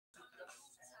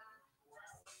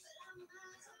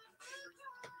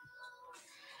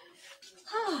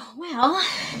Oh, well,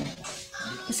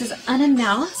 this is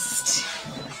unannounced,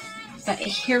 but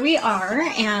here we are,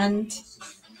 and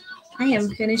I am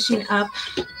finishing up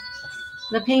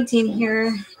the painting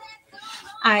here.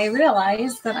 I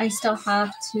realize that I still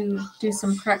have to do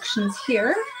some corrections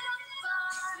here.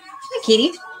 Hi,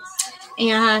 Katie.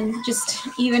 And just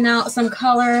even out some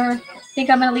color. I think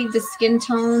I'm going to leave the skin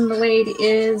tone the way it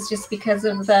is just because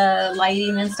of the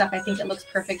lighting and stuff. I think it looks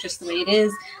perfect just the way it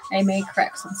is. I may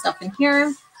correct some stuff in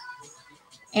here.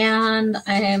 And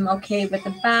I am okay with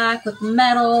the back, with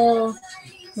metal,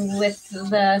 with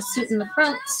the suit in the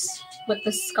front, with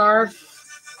the scarf.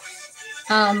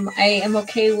 I am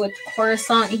okay with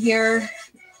coruscant here.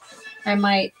 I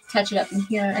might touch it up in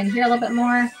here and here a little bit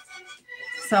more.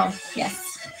 So, yes.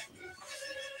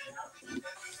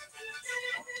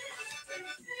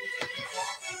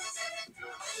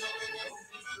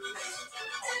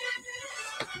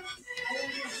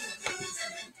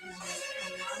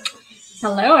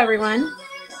 Hello, everyone.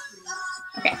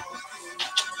 Okay.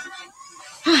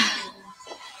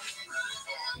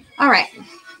 All right.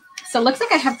 So it looks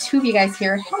like I have two of you guys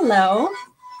here. Hello.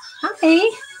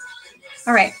 Hi.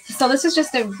 All right. So this is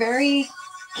just a very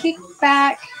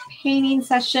kickback painting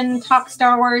session, talk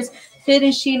Star Wars,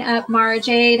 finishing up Mara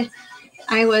Jade.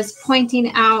 I was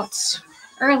pointing out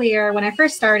earlier when I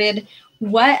first started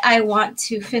what I want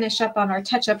to finish up on or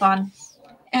touch up on.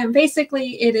 And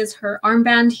basically it is her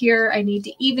armband here. I need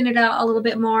to even it out a little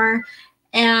bit more.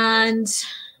 And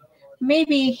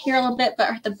maybe here a little bit,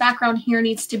 but the background here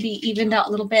needs to be evened out a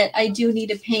little bit. I do need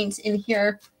to paint in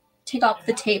here, take off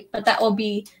the tape, but that will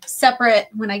be separate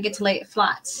when I get to lay it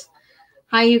flat.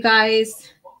 Hi, you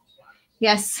guys.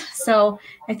 Yes, so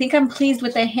I think I'm pleased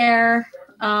with the hair.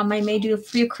 I may do a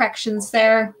few corrections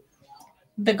there.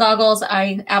 The goggles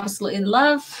I absolutely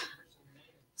love.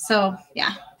 So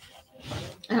yeah,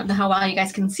 I don't know how well you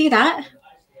guys can see that.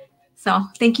 So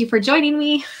thank you for joining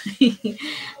me.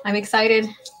 I'm excited.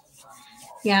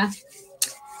 Yeah.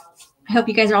 I hope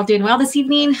you guys are all doing well this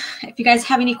evening. If you guys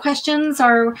have any questions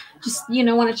or just,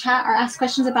 want to chat or ask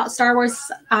questions about Star Wars,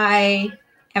 I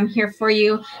am here for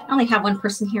you. I only have one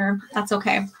person here. That's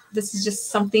okay. This is just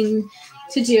something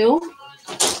to do.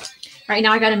 Right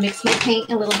now I got to mix my paint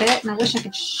a little bit, and I wish I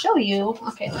could show you.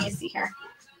 Okay, let me see here.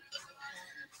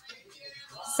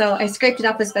 So I scraped it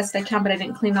up as best I can, but I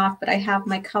didn't clean off. But I have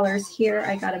my colors here.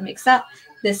 I got to mix up.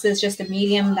 This is just a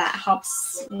medium that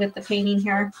helps with the painting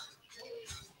here.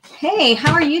 Hey,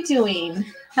 how are you doing?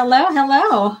 Hello,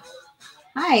 hello.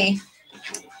 Hi.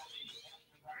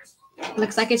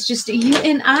 Looks like it's just you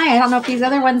and I. I don't know if these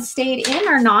other ones stayed in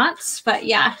or not, but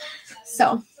yeah.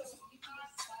 So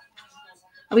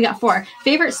we got 4.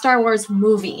 Favorite Star Wars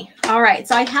movie. All right.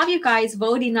 So I have you guys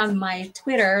voting on my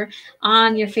Twitter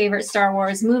on your favorite Star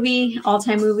Wars movie,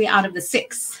 all-time movie out of the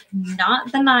 6, not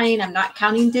the 9. I'm not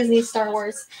counting Disney Star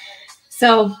Wars.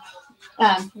 So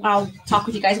I'll talk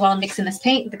with you guys while I'm mixing this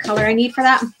paint, the color I need for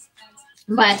that.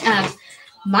 But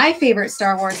my favorite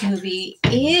Star Wars movie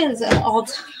is of all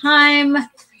time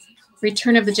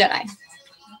Return of the Jedi.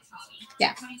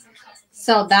 Yeah.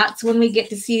 So that's when we get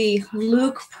to see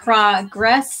Luke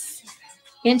progress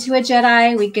into a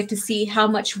Jedi. We get to see how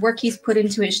much work he's put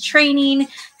into his training,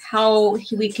 how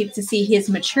we get to see his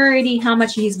maturity, how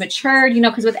much he's matured,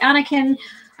 because with Anakin,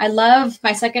 I love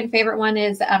my second favorite one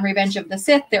is Revenge of the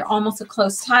Sith. They're almost a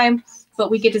close time, but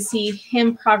we get to see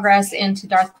him progress into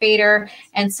Darth Vader.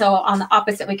 And so on the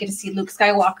opposite, we get to see Luke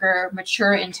Skywalker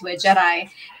mature into a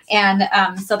Jedi.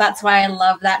 And so that's why I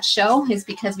love that show, is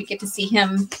because we get to see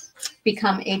him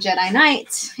become a Jedi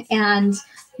Knight. And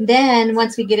then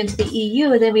once we get into the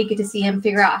EU, then we get to see him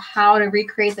figure out how to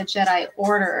recreate the Jedi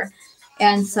Order.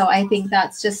 And so I think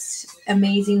that's just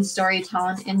amazing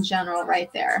storytelling in general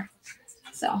right there.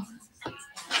 So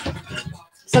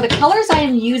the colors I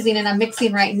am using and I'm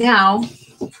mixing right now,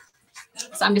 so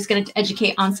I'm just going to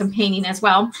educate on some painting as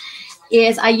well,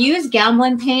 is I use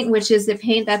Gamblin paint, which is the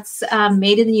paint that's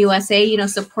made in the USA.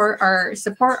 Support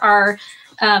our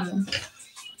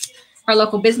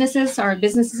local businesses, our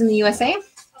businesses in the USA.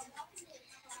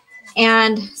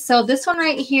 And so this one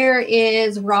right here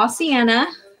is Raw Sienna.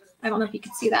 I don't know if you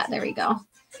can see that. There we go.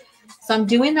 So I'm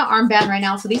doing the armband right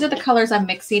now. So these are the colors I'm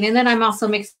mixing. And then I'm also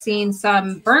mixing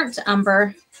some burnt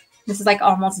umber. This is like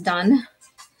almost done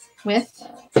with.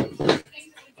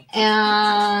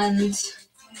 And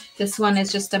this one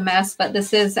is just a mess, but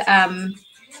this is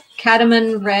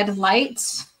cadmium red light.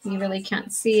 You really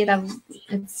can't see it.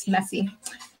 It's messy.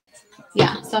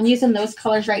 Yeah, so I'm using those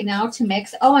colors right now to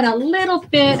mix. Oh, and a little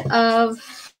bit of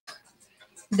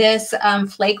this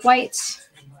flake white.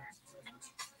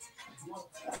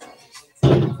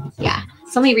 Yeah,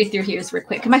 So let me read through here real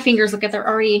quick. My fingers, look at, I'm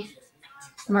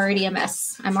already a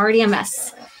mess. I'm already a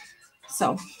mess.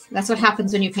 So that's what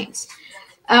happens when you paint.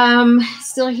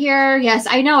 Still here. Yes,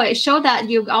 I know it showed that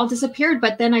you all disappeared,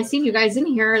 but then I seen you guys in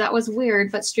here. That was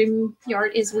weird, but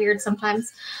StreamYard is weird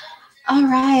sometimes. All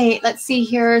right, let's see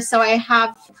here. So I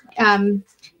have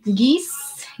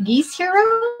Geese Hero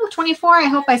 24. I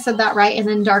hope I said that right. And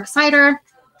then Dark Cider.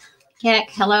 Kick,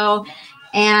 hello.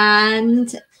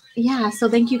 And yeah, so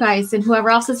thank you guys. And whoever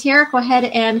else is here, go ahead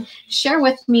and share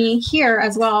with me here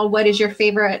as well. What is your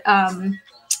favorite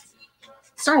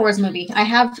Star Wars movie? I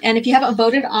have, and if you haven't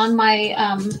voted on my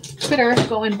Twitter,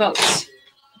 go and vote.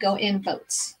 Go and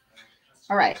vote.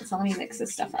 All right, so let me mix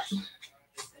this stuff up.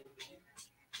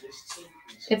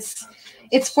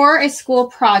 It's for a school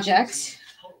project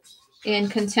in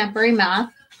contemporary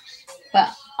math, but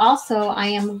also I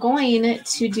am going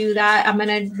to do that. I'm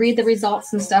going to read the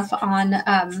results and stuff on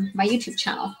my YouTube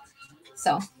channel.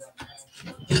 So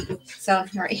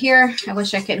right here, I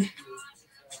wish I could.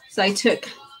 So I took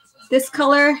this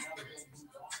color,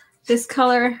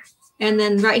 and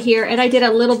then right here, and I did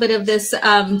a little bit of this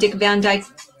Dick Van Dyke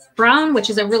brown, which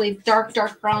is a really dark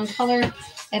brown color,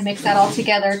 and mix that all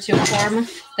together to form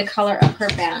the color of her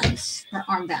band, her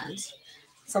armband.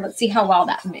 So let's see how well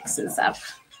that mixes up.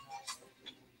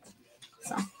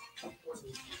 So,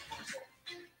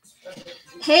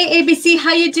 hey ABC,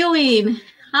 how you doing?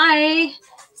 Hi,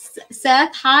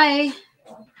 Seth. Hi,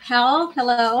 Hal.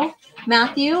 Hello,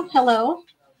 Matthew. Hello.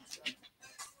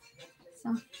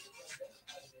 So,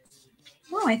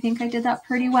 oh, I think I did that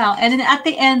pretty well. And then at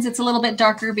the ends, it's a little bit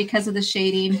darker because of the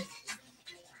shading.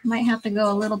 Might have to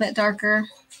go a little bit darker.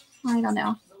 I don't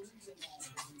know.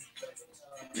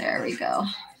 There we go.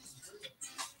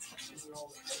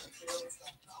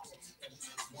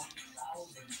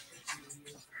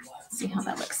 See how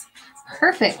that looks.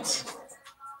 Perfect.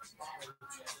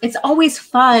 It's always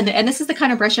fun. And this is the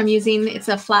kind of brush I'm using. It's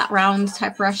a flat round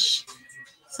type brush.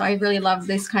 So I really love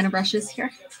this kind of brushes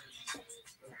here.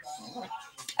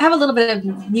 I have a little bit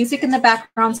of music in the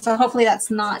background, so hopefully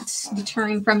that's not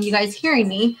deterring from you guys hearing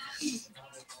me.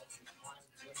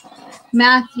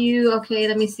 Matthew, okay,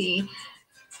 let me see.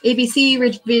 ABC,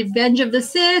 Revenge of the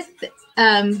Sith.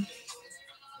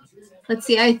 Let's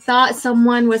see, I thought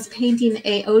someone was painting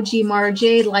a OG Mara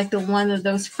Jade like the one of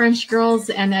those French girls,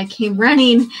 and I came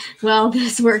running. Well,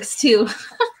 this works too.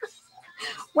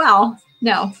 Well,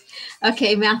 no.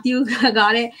 Okay, Matthew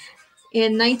got it.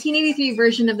 In 1983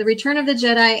 version of The Return of the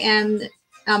Jedi, and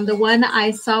the one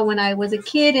I saw when I was a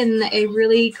kid in a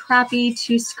really crappy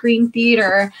 2-screen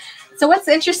theater. So what's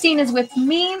interesting is with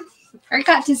me, I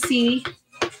got to see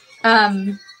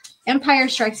Empire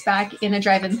Strikes Back in a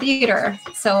drive-in theater.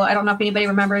 So I don't know if anybody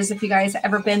remembers if you guys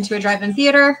ever been to a drive-in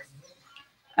theater.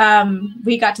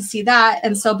 We got to see that.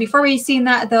 And so before we seen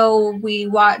that, though, we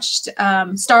watched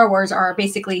Star Wars, or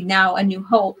basically now A New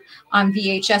Hope, on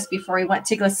VHS before we went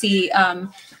to go see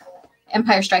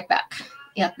Empire Strike Back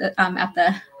at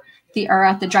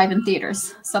the drive-in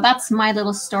theaters. So that's my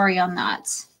little story on that.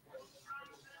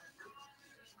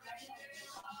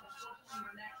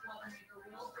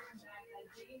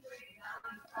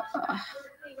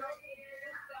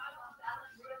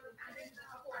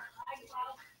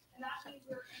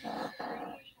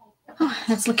 Oh,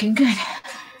 that's looking good.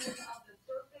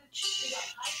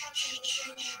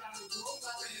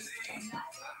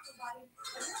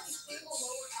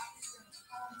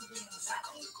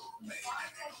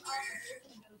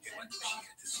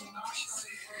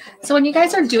 So when you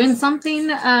guys are doing something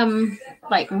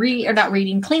like cleaning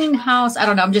the house, I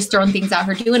don't know, I'm just throwing things out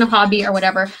here, doing a hobby or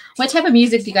whatever, what type of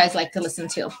music do you guys like to listen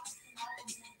to?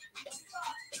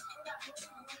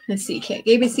 Let's see,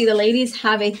 ABC, the ladies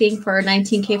have a thing for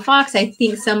 19K Fox. I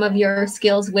think some of your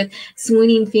skills with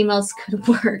swooning females could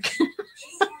work.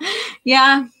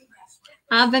 Yeah,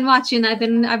 I've been watching. I've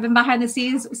been behind the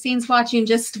scenes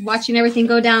watching everything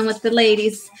go down with the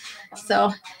ladies.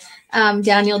 So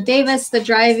Daniel Davis, the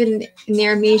drive-in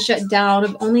near me shut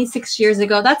down only 6 years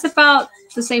ago. That's about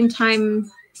the same time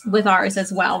with ours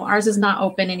as well. Ours is not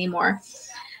open anymore.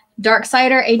 Dark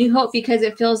Cider, A New Hope, because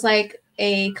it feels like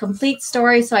a complete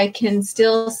story, so I can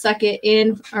still stick it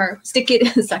in for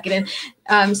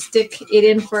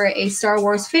a Star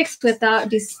Wars fix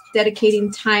without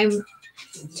dedicating time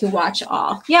to watch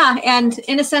all. Yeah, and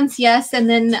in a sense, yes. And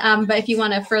then, but if you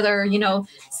want to further,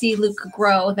 see Luke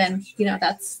grow, then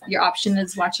that's your option,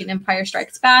 is watching Empire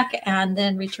Strikes Back and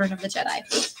then Return of the Jedi.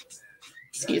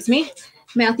 Excuse me.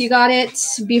 Matthew got it.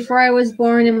 Before I was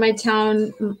born in my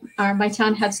town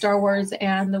had Star Wars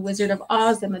and The Wizard of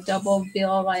Oz and the double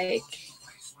bill like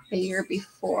a year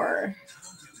before.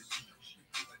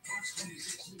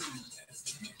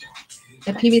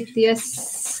 Epimetheus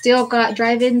still got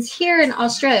drive-ins here in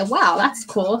Australia. Wow, that's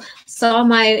cool. Saw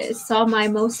my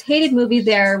most hated movie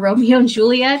there, Romeo and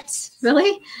Juliet.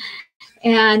 Really?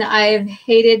 And I've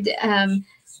hated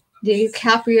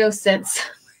DiCaprio since.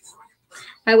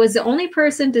 I was the only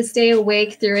person to stay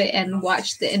awake through it and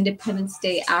watch the Independence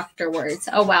Day afterwards.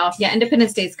 Oh, wow. Yeah,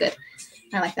 Independence Day is good.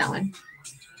 I like that one.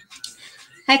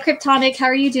 Hi, Kryptonic. How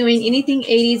are you doing? Anything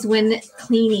 80s when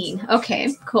cleaning?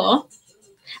 Okay, cool.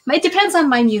 It depends on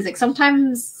my music.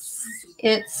 Sometimes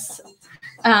it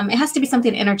has to be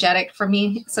something energetic for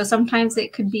me. So sometimes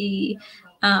it could be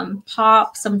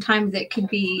pop. Sometimes it could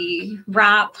be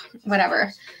rap,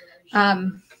 whatever.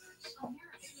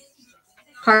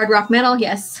 Hard rock metal,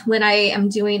 yes. When I am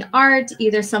doing art,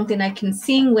 either something I can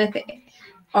sing with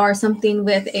or something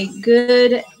with a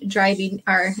good driving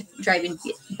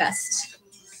best.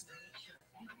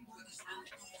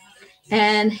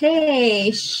 And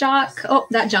hey, Shock. Oh,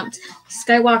 that jumped.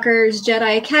 Skywalker's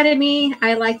Jedi Academy.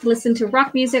 I like to listen to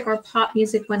rock music or pop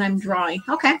music when I'm drawing.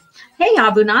 Okay. Hey,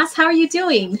 Abu Nas, how are you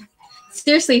doing?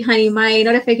 Seriously, honey, my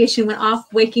notification went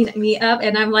off, waking me up,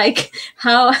 and I'm like,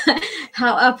 how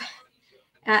up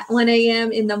at 1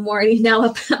 a.m. in the morning now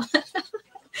up.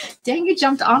 Dang, you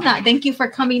jumped on that. Thank you for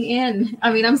coming in.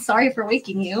 I mean, I'm sorry for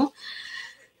waking you.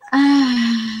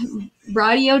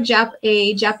 Radio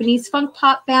a Japanese funk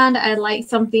pop band. I like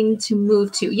something to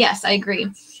move to. Yes, I agree.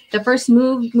 The first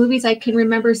movies I can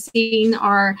remember seeing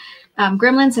are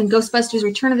Gremlins and Ghostbusters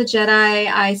Return of the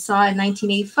Jedi. I saw in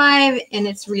 1985 and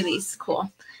its release. Cool.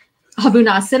 Abu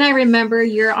Nassin, I remember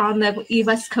you're on the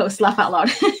West Coast. Laugh out loud.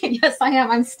 Yes, I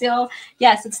am. I'm still,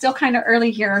 yes, it's still kind of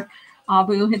early here,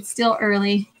 Abu. It's still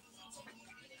early.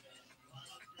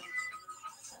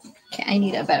 Okay, I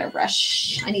need a better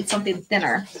brush. I need something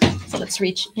thinner. So let's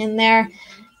reach in there.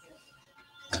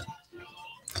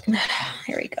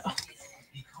 Here we go.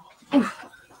 Ooh,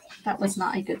 that was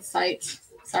not a good sight.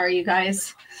 Sorry, you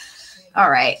guys. All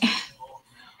right.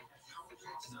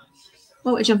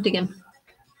 Oh, it jumped again.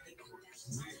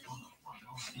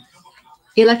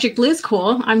 Electric Blue's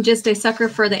cool. I'm just a sucker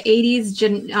for the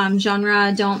 80s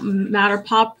genre. Don't matter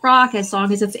pop rock as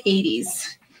long as it's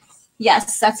 80s.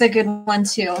 Yes, that's a good one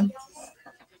too.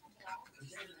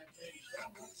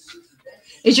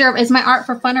 Is my art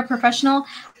for fun or professional?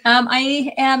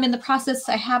 I am in the process.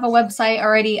 I have a website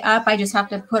already up. I just have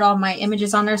to put all my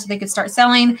images on there so they could start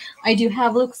selling. I do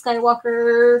have Luke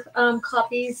Skywalker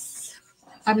copies.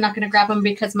 I'm not going to grab them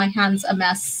because my hand's a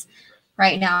mess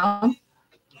right now.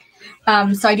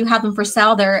 So I do have them for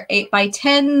sale. They're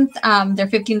 8x10. They're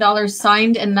 $15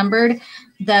 signed and numbered.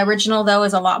 The original, though,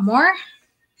 is a lot more.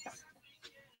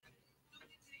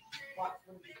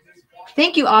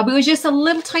 Thank you, Abu. It's just a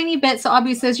little tiny bit. So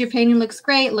Abu says your painting looks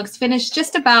great. Looks finished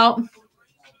just about.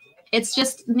 It's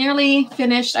just nearly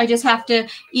finished. I just have to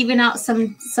even out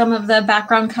some of the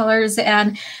background colors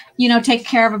and, you know, take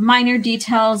care of minor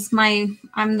details.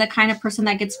 I'm the kind of person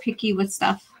that gets picky with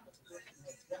stuff.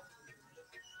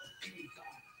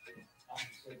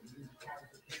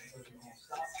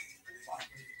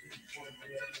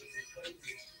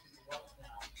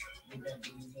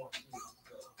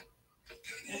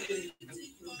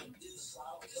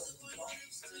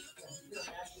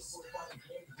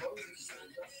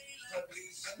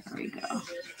 There we go.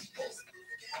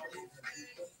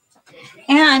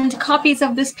 And copies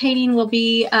of this painting will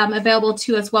be available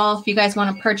too as well. If you guys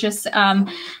want to purchase a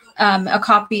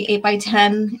copy,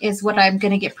 8x10 is what I'm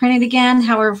going to get printed again.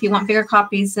 However, if you want bigger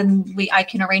copies, then I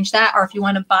can arrange that. Or if you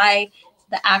want to buy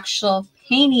the actual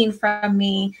painting from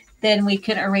me, then we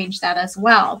can arrange that as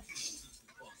well.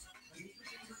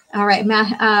 All right,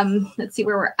 let's see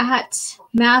where we're at.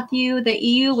 Matthew, the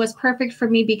EU was perfect for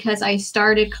me because I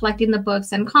started collecting the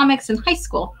books and comics in high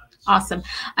school. Awesome.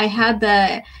 I had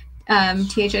the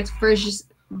THX version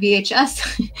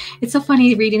VHS. It's so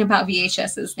funny reading about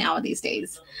VHSs now these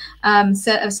days.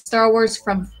 Set of Star Wars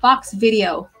from Fox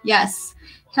Video. Yes.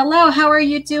 Hello, how are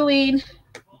you doing?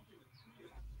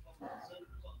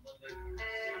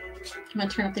 I'm going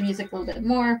to turn up the music a little bit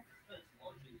more.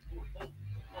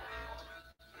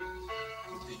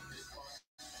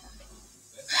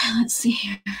 Let's see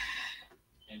here.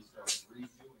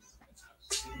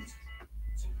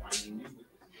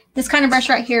 This kind of brush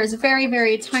right here is very,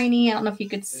 very tiny. I don't know if you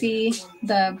could see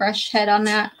the brush head on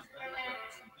that.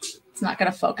 It's not going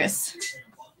to focus.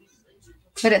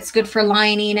 But it's good for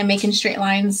lining and making straight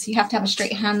lines. You have to have a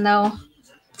straight hand, though.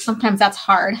 Sometimes that's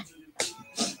hard.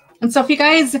 And so if you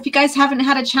guys haven't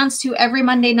had a chance to, every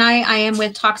Monday night I am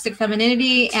with Toxic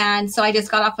Femininity. And so I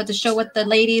just got off with the show with the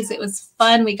ladies. It was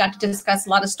fun. We got to discuss a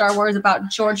lot of Star Wars, about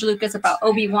George Lucas, about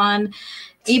Obi-Wan,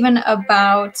 even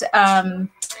about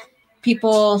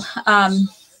people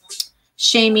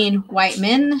shaming white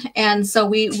men. And so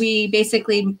we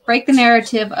basically break the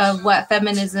narrative of what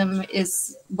feminism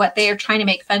is, what they are trying to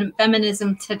make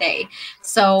feminism today.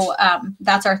 So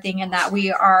that's our thing, in that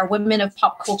we are women of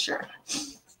pop culture.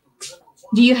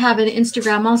 Do you have an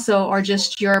Instagram also, or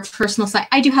just your personal site?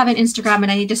 I do have an Instagram,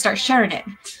 and I need to start sharing it.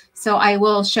 So I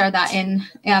will share that in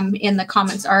the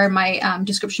comments or my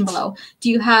description below. Do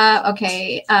you have,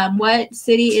 okay, what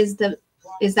city is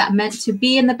that meant to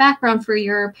be in the background for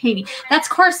your painting? That's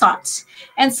Coruscant.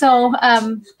 And so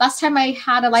last time I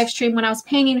had a live stream when I was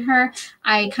painting her,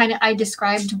 I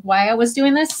described why I was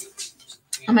doing this.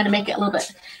 I'm going to make it a little bit.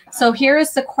 So here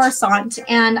is the Coruscant,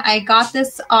 and I got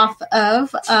this off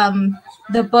of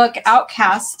the book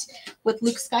Outcast with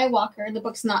Luke Skywalker. The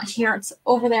book's not here. It's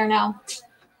over there now.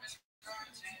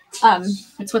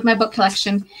 It's with my book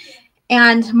collection.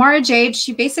 And Mara Jade,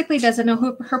 she basically doesn't know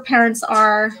who her parents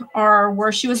are or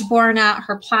where she was born at,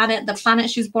 her planet, the planet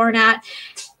she was born at,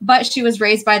 but she was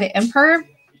raised by the Emperor.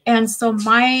 And so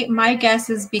my guess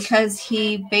is because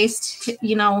he based,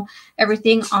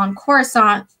 everything on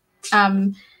Coruscant,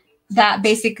 that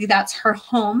basically that's her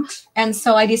home. And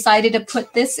so I decided to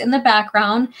put this in the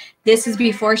background. This is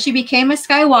before she became a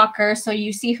Skywalker. So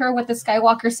you see her with the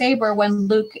Skywalker saber when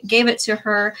Luke gave it to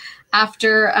her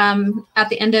after at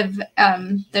the end of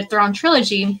the Thrawn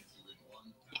trilogy.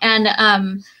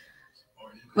 And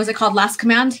was it called Last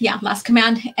Command? Yeah, Last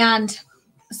Command. And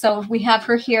so we have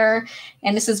her here,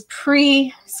 and this is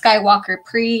pre-Skywalker,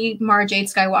 pre-Mara Jade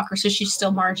Skywalker. So she's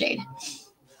still Mara Jade.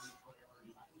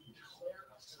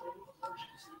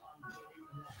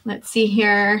 Let's see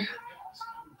here.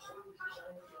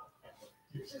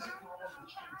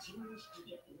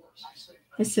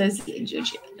 It says,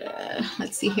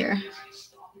 let's see here.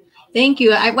 Thank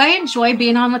you. I enjoy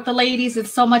being on with the ladies.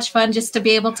 It's so much fun just to be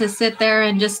able to sit there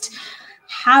and just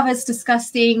have us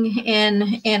discussing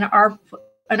in our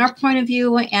point of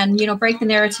view, and break the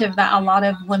narrative that a lot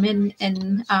of women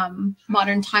in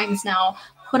modern times now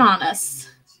put on us.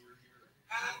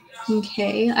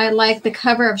 Okay, I like the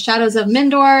cover of Shadows of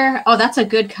Mindor. Oh, that's a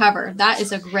good cover. That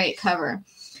is a great cover.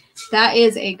 That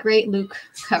is a great Luke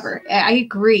cover. I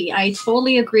agree. I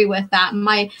totally agree with that.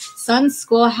 My son's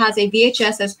school has a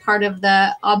VHS as part of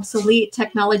the obsolete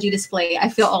technology display. I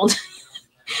feel old.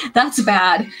 That's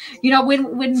bad.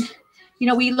 When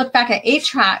we look back at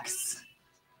 8-tracks,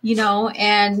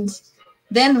 and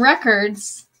then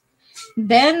records,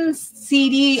 then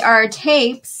CD or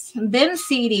tapes, then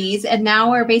CDs, and now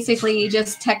we're basically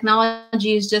just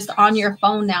technology is just on your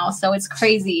phone now. So it's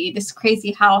crazy. It's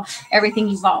crazy how everything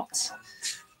evolved.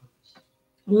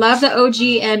 Love the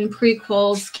OG and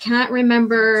prequels. Can't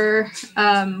remember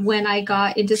when I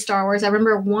got into Star Wars. I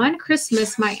remember one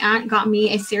Christmas my aunt got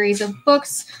me a series of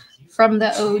books from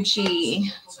the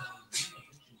OG.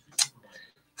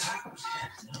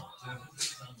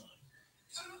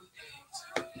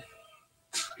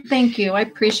 Thank you. I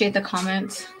appreciate the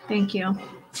comment. Thank you.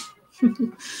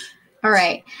 All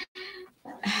right.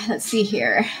 Let's see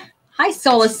here. Hi,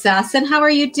 Soul Assassin. How are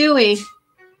you doing?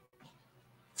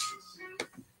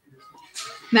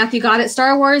 Matthew got it.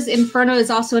 Star Wars Inferno is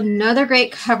also another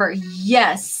great cover.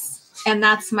 Yes. And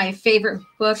that's my favorite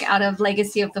book out of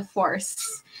Legacy of the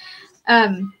Force.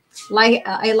 I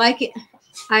like it.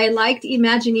 I liked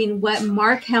imagining what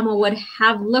Mark Hamill would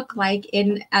have looked like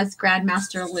as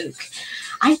Grandmaster Luke.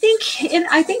 I think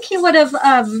he would have,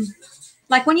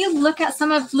 like when you look at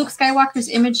some of Luke Skywalker's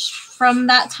image from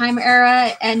that time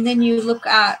era, and then you look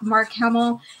at Mark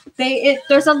Hamill,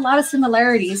 there's a lot of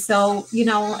similarities. So,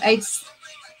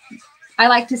 I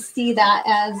like to see that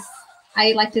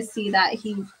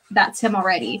that's him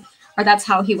already, or that's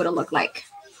how he would have looked like.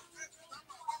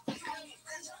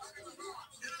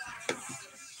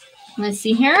 Let's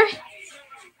see here.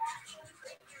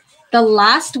 The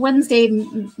last Wednesday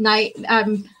night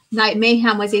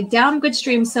Mayhem was a damn good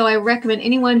stream, so I recommend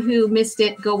anyone who missed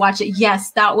it go watch it.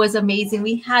 Yes, that was amazing.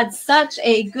 We had such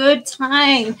a good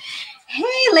time. Hey,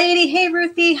 lady. Hey,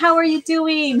 Ruthie. How are you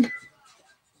doing?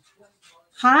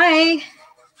 Hi.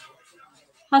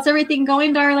 How's everything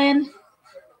going, darling?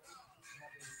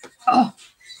 Oh,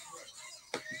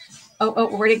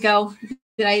 where'd it go?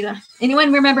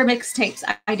 Anyone remember mixtapes?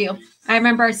 I do. I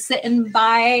remember sitting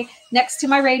by next to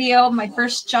my radio, my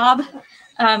first job.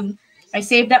 I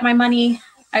saved up my money.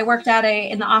 I worked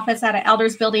in the office at an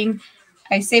elders building.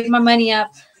 I saved my money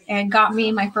up, and got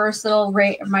me my first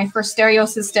my first stereo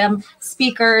system,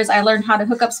 speakers. I learned how to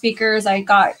hook up speakers. I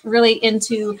got really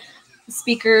into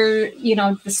speaker,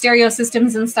 the stereo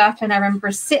systems and stuff. And I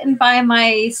remember sitting by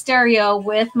my stereo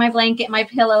with my blanket, my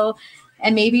pillow,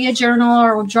 and maybe a journal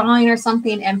or drawing or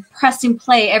something, and pressing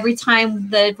play every time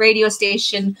the radio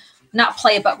station, not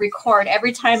play, but record,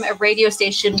 every time a radio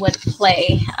station would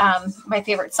play my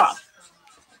favorite song.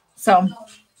 So,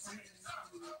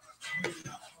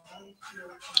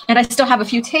 and I still have a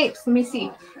few tapes. Let me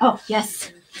see. Oh,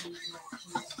 yes.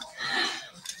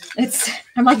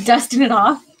 I'm like dusting it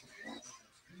off.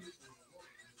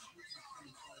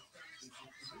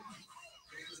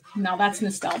 Now that's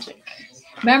nostalgic.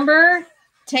 Remember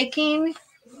taking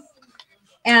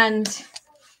and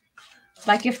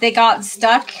like if they got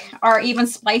stuck, or even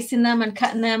splicing them and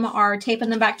cutting them or taping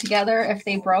them back together if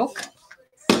they broke.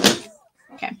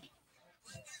 Okay.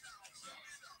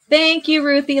 Thank you,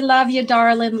 Ruthie. Love you,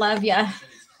 darling. Love you.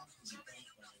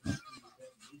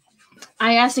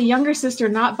 I asked a younger sister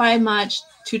not by much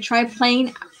to try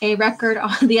playing a record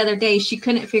on the other day. She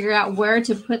couldn't figure out where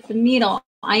to put the needle.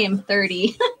 I am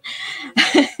 30.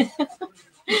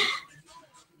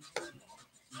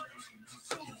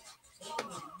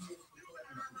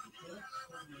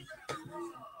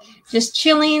 Just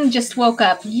chilling, just woke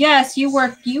up. Yes, you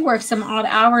work some odd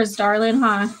hours, darling,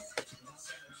 huh?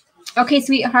 Okay,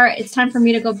 sweetheart, it's time for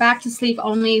me to go back to sleep.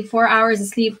 Only 4 hours of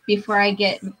sleep before I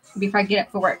get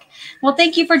up for work. Well,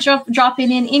 thank you for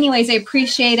dropping in. Anyways, I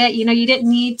appreciate it. You didn't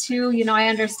need to. I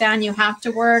understand you have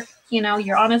to work.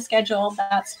 You're on a schedule.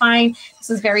 That's fine. This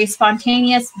is very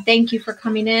spontaneous. Thank you for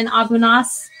coming in,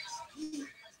 Abunas.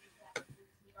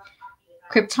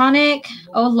 Kryptonic.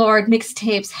 Oh, Lord,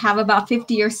 mixtapes. Have about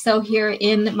 50 or so here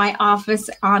in my office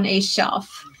on a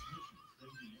shelf.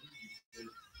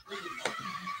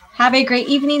 Have a great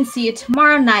evening. See you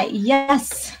tomorrow night.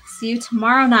 Yes, see you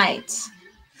tomorrow night.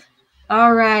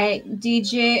 All right,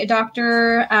 DJ,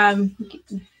 Dr.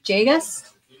 Jagus.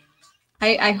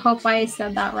 I hope I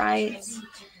said that right.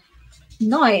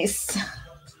 Nice.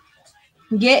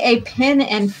 Get a pin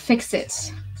and fix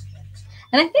it.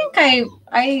 And I think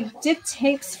I did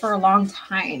tapes for a long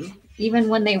time, even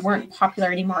when they weren't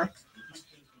popular anymore.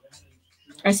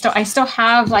 I still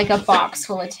have like a box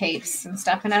full of tapes and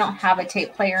stuff, and I don't have a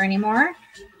tape player anymore.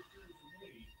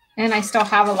 And I still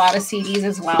have a lot of CDs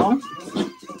as well.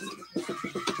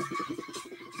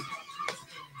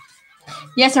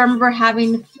 Yes, I remember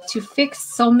having to fix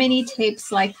so many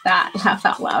tapes like that. Laugh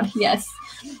out loud. Yes.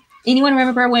 Anyone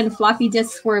remember when floppy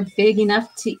disks were big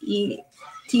enough to eat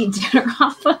dinner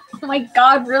off? Oh my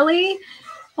God, really?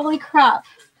 Holy crap.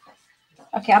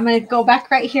 Okay, I'm going to go back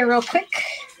right here real quick.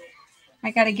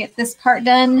 I got to get this part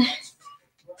done.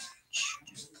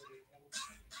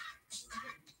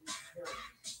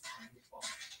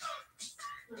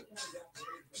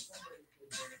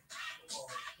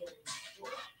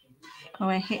 Oh,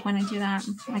 I hate when I do that.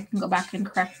 I can go back and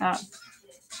correct that.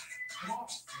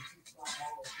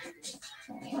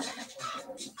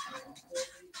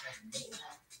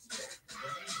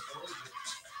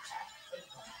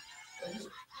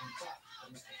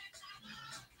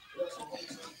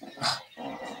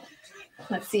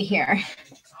 Let's see here.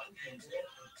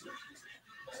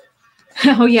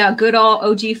 Oh, yeah, good old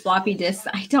OG floppy disks.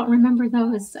 I don't remember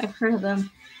those. I've heard of them.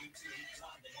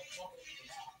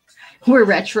 We're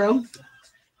retro.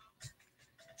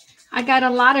 I got a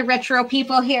lot of retro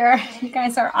people here. You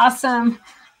guys are awesome.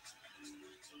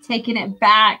 Taking it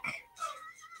back.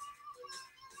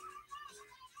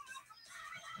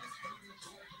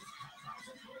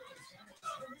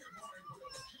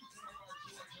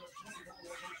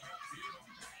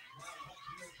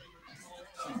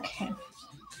 Okay.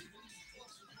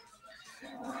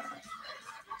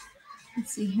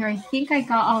 Let's see here. I think I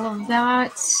got all of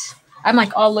that. I'm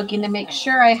like all looking to make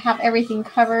sure I have everything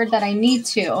covered that I need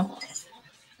to.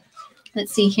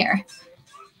 Let's see here.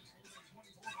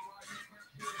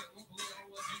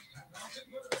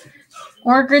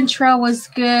 Oregon Trail was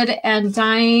good, and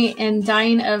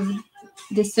dying of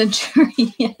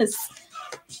dysentery. Yes.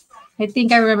 I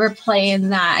think I remember playing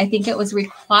that. I think it was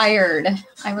required.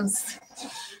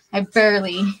 I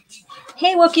barely.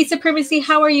 Hey, Wookiee Supremacy,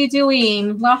 how are you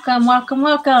doing? Welcome, welcome,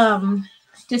 welcome.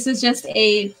 This is just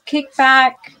a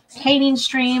kickback painting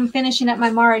stream, finishing up my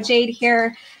Mara Jade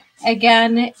here.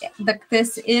 Again,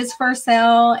 this is for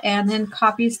sale, and then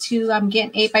copies too. I'm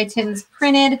getting 8x10s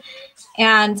printed,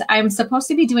 and I'm supposed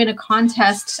to be doing a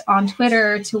contest on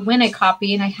Twitter to win a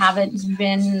copy, and I haven't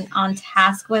been on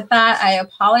task with that. I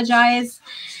apologize.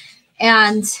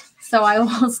 And so I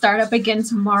will start up again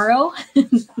tomorrow. I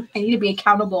need to be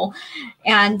accountable.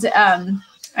 And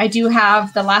I do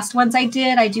have the last ones I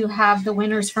did. I do have the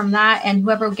winners from that. And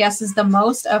whoever guesses the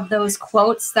most of those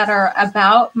quotes that are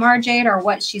about Mara Jade or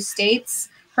what she states,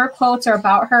 her quotes are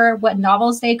about her, what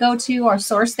novels they go to or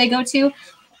source they go to,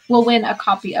 will win a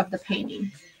copy of the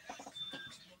painting.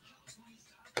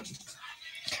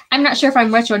 I'm not sure if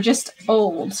I'm retro, just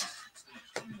old.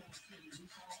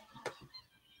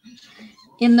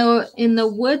 In the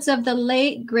woods of the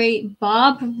late great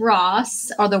Bob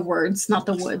Ross, are the words, not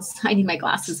the woods. I need my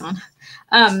glasses on.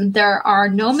 There are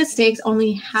no mistakes,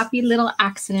 only happy little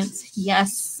accidents.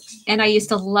 Yes. And I used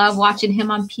to love watching him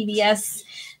on PBS.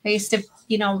 I used to,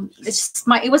 you know,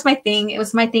 it was my thing. It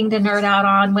was my thing to nerd out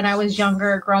on when I was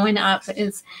younger, growing up,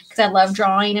 is because I love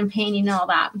drawing and painting and all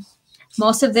that.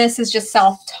 Most of this is just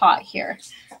self-taught here.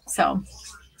 So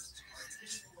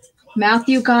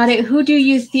Matthew got it. Who do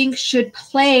you think should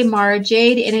play Mara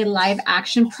Jade in a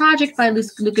live-action project by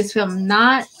Lucasfilm?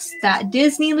 Not that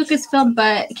Disney Lucasfilm,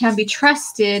 but can be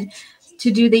trusted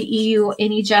to do the EU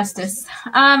any justice.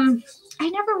 I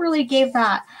never really gave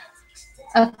that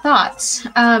a thought.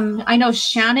 I know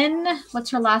Shannon, what's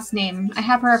her last name? I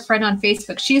have her a friend on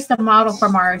Facebook. She's the model for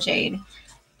Mara Jade,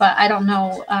 but I don't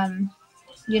know,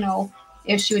 you know,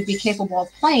 if she would be capable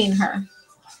of playing her.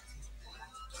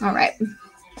 All right.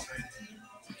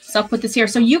 So I'll put this here.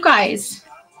 So you guys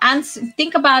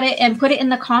think about it and put it in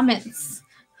the comments.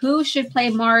 Who should play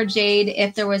Mara Jade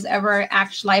if there was ever an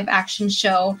live action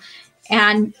show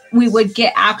and we would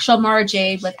get actual Mara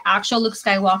Jade with actual Luke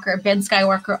Skywalker, Ben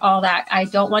Skywalker, all that. I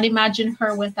don't want to imagine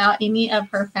her without any of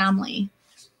her family.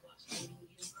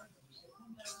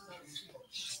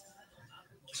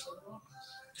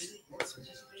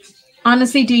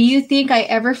 Honestly, do you think I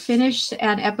ever finished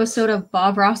an episode of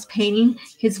Bob Ross painting?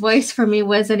 His voice for me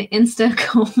was an insta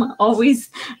coma, always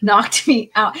knocked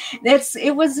me out.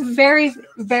 It was very,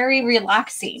 very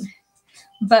relaxing.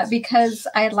 But because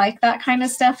I like that kind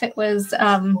of stuff, it was,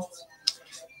 to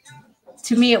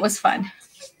me, it was fun.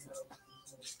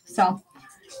 So,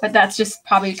 but that's just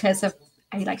probably because of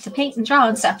I like to paint and draw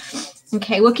and stuff.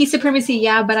 Okay, Wookiee supremacy,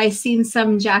 yeah, but I've seen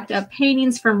some jacked up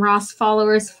paintings from Ross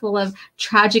followers full of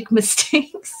tragic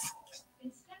mistakes.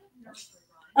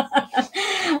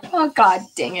 Oh, God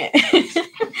dang it.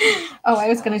 Oh, I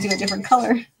was going to do a different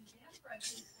color.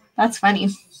 That's funny.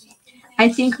 I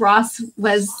think Ross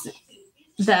was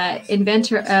the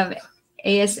inventor of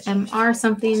ASMR,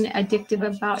 something addictive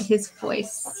about his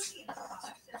voice.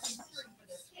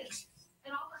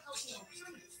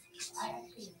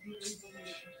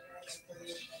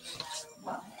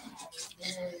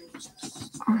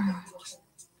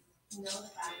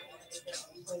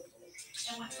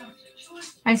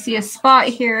 I see a spot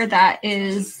here that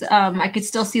is, I could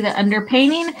still see the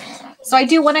underpainting. So I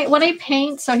do when I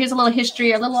paint. So here's a little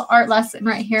history, a little art lesson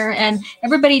right here. And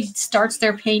everybody starts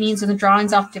their paintings and the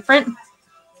drawings off different.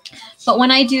 But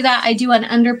when I do that, I do an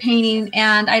underpainting,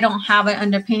 and I don't have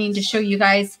an underpainting to show you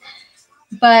guys.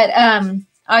 But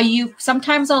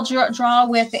sometimes I'll draw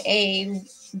with a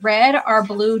red or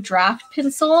blue draft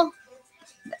pencil.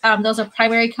 Those are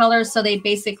primary colors, so they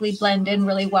basically blend in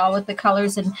really well with the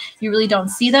colors, and you really don't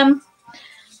see them.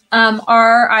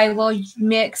 Or I will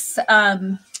mix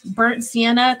burnt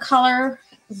sienna color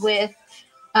with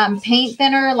paint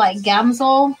thinner like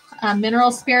Gamsol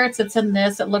mineral spirits. It's in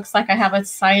this. It looks like I have a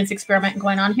science experiment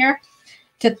going on here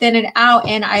to thin it out,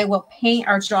 and I will paint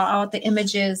or draw out the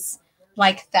images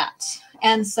like that.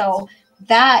 And so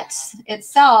that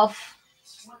itself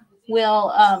will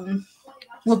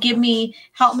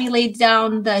help me lay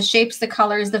down the shapes, the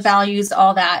colors, the values,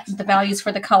 all that, the values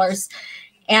for the colors.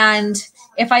 And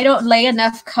if I don't lay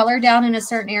enough color down in a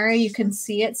certain area, you can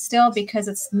see it still because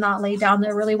it's not laid down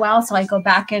there really well. So I go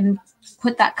back and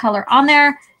put that color on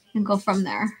there and go from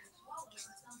there.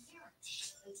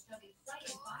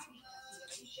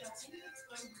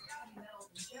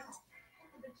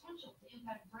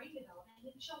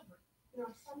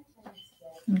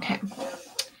 Okay,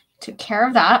 took care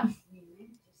of that.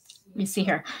 Let me see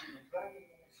here.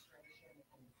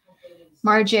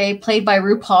 Mara Jade, played by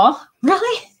RuPaul.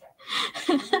 Really?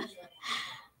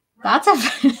 That's a...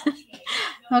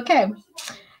 Okay.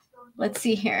 Let's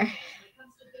see here.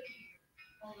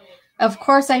 Of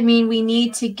course, I mean, we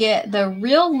need to get the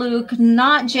real Luke,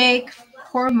 not Jake.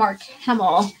 Poor Mark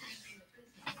Hamill.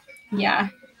 Yeah.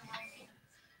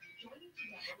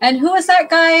 And who is that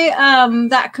guy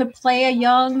that could play a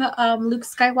young Luke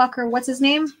Skywalker? What's his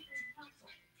name?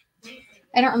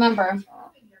 I don't remember.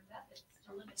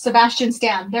 Sebastian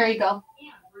Stan. There you go.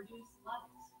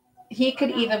 He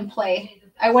could even play.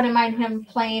 I wouldn't mind him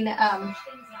playing. I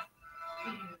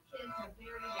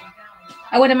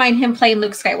wouldn't mind him playing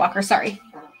Luke Skywalker. Sorry.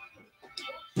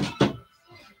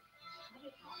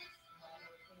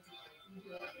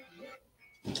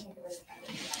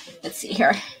 Let's see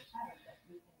here.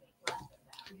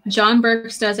 John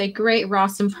Burks does a great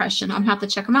Ross impression. I'm going to have to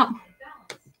check him out.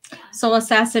 Soul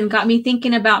Assassin got me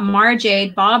thinking about Mara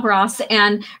Jade, Bob Ross,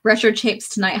 and retro tapes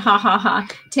tonight. Ha ha ha.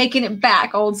 Taking it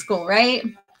back, old school, right?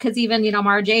 Because even, you know,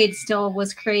 Mara Jade still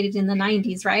was created in the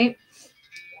 90s, right?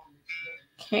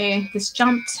 Okay, this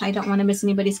jumped. I don't want to miss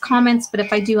anybody's comments, but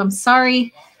if I do, I'm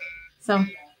sorry. So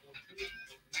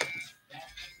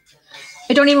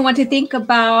I don't even want to think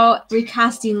about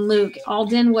recasting Luke.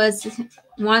 Alden, what's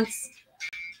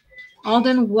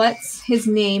his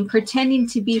name? Pretending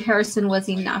to be Harrison was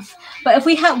enough. But if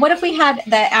we had, what if we had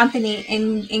the Anthony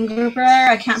Ingruber?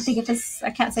 I can't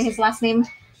say his last name.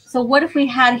 So what if we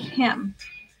had him?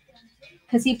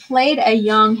 Because he played a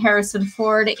young Harrison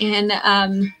Ford in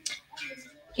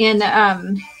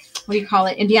what do you call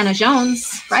it? Indiana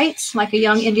Jones, right? Like a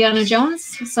young Indiana Jones.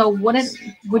 So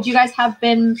would you guys have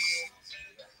been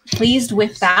pleased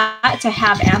with that, to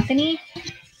have Anthony?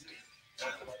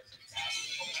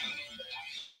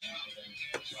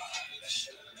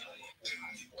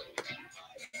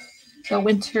 The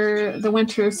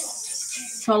Winter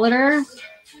Soldier.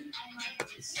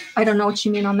 I don't know what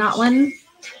you mean on that one.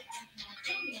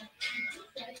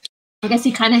 I guess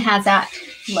he kind of has that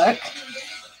look.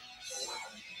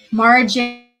 Mara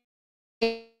Jade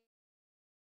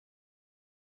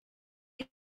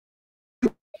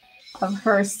of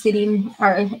her sitting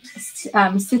or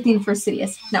sitting for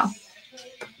Sidious. No.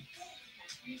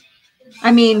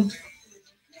 I mean,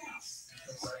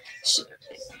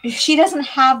 she doesn't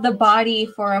have the body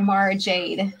for a Mara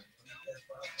Jade.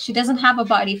 She doesn't have a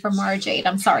body for Mara Jade.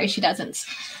 I'm sorry, she doesn't.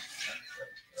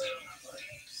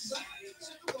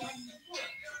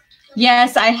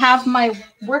 Yes, I have my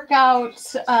workout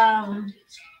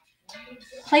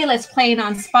playlist playing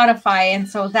on Spotify, and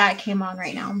so that came on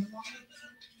right now.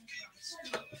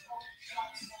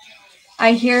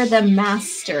 I hear the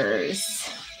masters.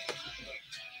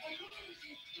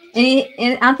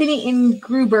 Anthony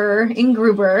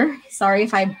Ingruber, sorry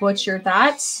if I butchered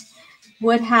that,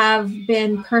 would have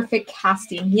been perfect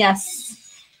casting. Yes.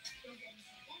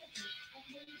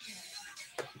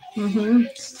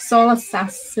 Soul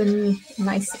Assassin,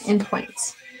 nice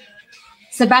endpoint.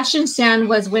 Sebastian Stan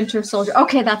was Winter Soldier.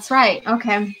 Okay, that's right.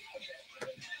 Okay.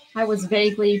 I was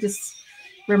vaguely just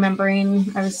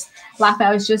remembering. I was laughing.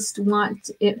 I was just want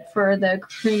it for the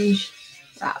cringe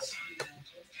rap.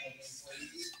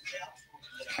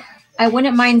 I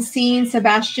wouldn't mind seeing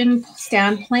Sebastian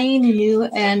Stan playing new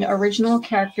and original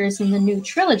characters in the new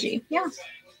trilogy. Yeah.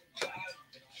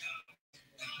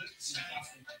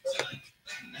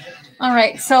 All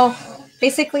right. So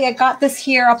basically I got this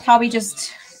here. I'll probably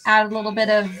just add a little bit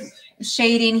of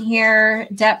shading here,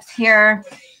 depth here.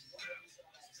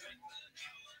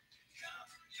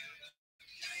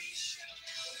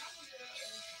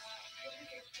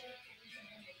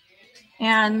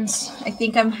 And I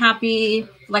think I'm happy,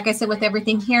 like I said, with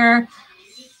everything here.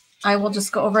 I will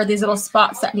just go over these little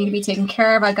spots that need to be taken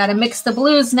care of. I got to mix the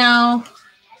blues now.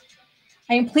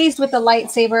 I am pleased with the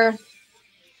lightsaber.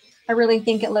 I really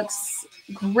think it looks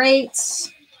great.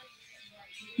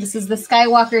 This is the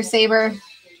Skywalker saber,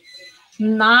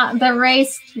 not the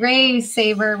Rey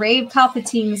saber, Rey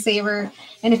Palpatine saber.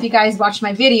 And if you guys watched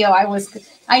my video,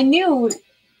 I knew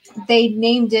they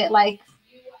named it like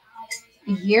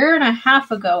a year and a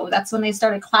half ago. That's when they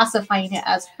started classifying it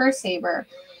as her saber.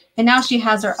 And now she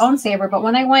has her own saber. But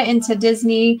when I went into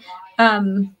Disney,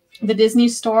 the Disney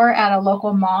store at a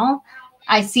local mall,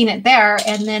 I seen it there,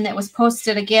 and then it was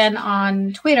posted again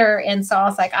on Twitter. And so I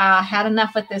was like, I had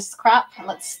enough with this crap.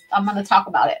 I'm going to talk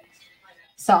about it.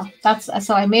 So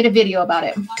I made a video about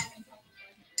it.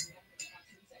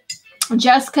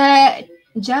 Jessica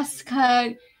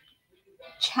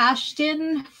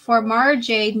Chastain for Mara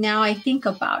Jade. Now I think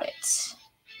about it,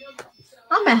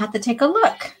 I'm going to have to take a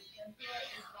look.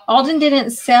 Alden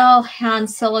didn't sell Han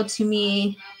Solo to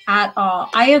me at all.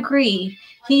 I agree.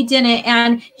 He didn't,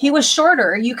 and he was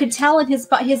shorter. You could tell in his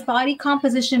body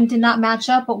composition did not match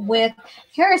up with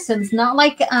Harrison's, not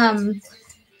like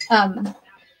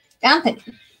Anthony.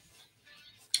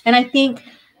 And I think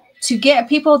to get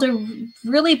people to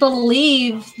really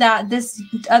believe that this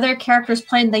other character is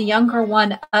playing the younger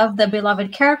one of the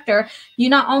beloved character, you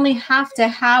not only have to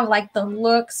have like the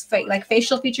looks, like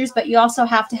facial features, but you also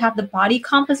have to have the body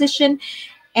composition,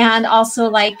 and also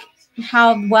like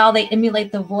how well they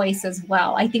emulate the voice as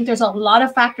well. I think there's a lot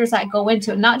of factors that go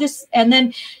into it, not just, and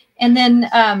then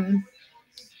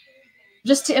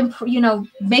just to,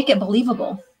 make it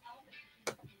believable.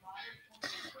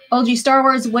 OG Star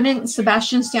Wars, wouldn't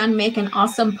Sebastian Stan make an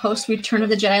awesome post Return of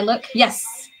the Jedi look?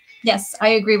 Yes, I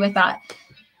agree with that.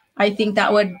 I think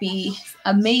that would be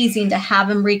amazing to have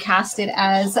him recasted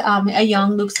as a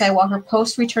young Luke Skywalker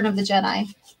post Return of the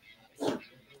Jedi.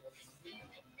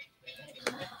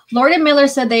 Lord and Miller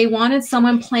said they wanted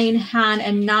someone playing Han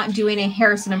and not doing a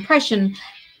Harrison impression.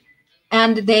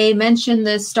 And they mentioned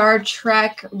the Star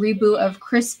Trek reboot of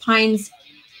Chris Pine's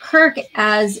Kirk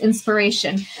as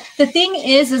inspiration. The thing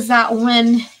is that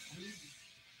when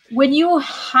you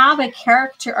have a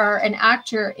character or an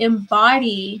actor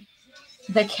embody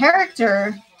the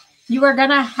character, you are going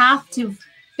to have to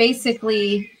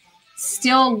basically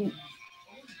still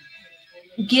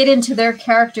get into their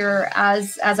character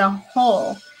as a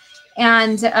whole.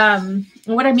 And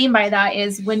what I mean by that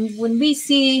is when we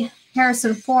see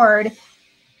Harrison Ford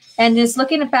and just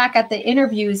looking back at the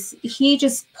interviews, he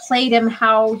just played him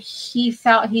how he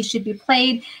felt he should be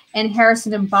played, and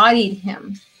Harrison embodied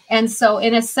him. And so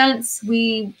in a sense,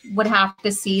 we would have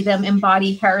to see them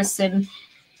embody Harrison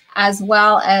as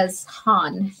well as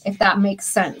Han, if that makes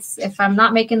sense. If I'm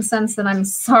not making sense, then I'm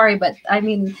sorry, but I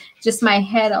mean, just my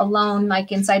head alone,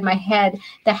 like inside my head,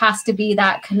 there has to be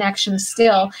that connection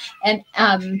still. And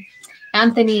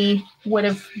Anthony would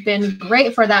have been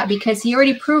great for that because he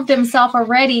already proved himself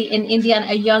already in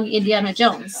a young Indiana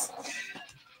Jones.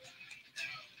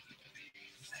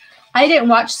 I didn't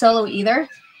watch Solo either.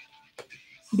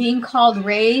 Being called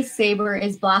Rey Saber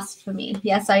is blasphemy.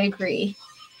 Yes, I agree.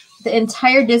 The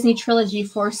entire Disney trilogy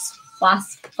forced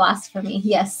blasphemy.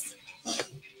 Yes.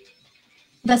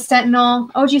 The Sentinel,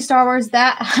 OG Star Wars,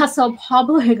 that asshole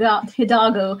Pablo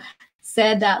Hidalgo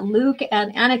said that Luke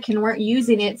and Anakin weren't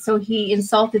using it, so he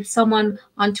insulted someone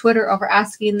on Twitter over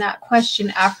asking that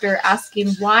question after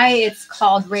asking why it's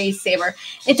called Rey's Saber.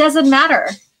 It doesn't matter,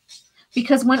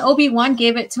 because when Obi-Wan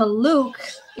gave it to Luke,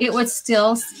 it was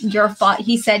still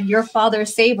he said your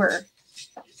father's saber.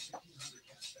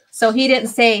 So he didn't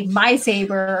say my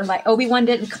saber, like Obi-Wan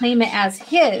didn't claim it as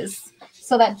his.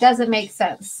 So that doesn't make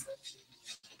sense.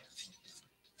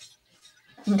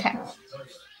 Okay.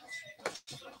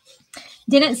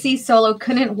 Didn't see Solo,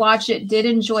 couldn't watch it, did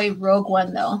enjoy Rogue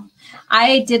One though.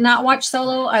 I did not watch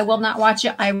Solo. I will not watch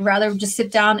it. I'd rather just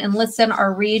sit down and listen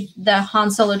or read the Han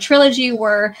Solo trilogy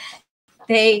where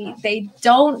they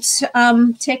don't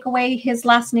take away his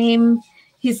last name,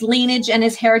 his lineage and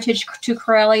his heritage to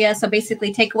Corellia. So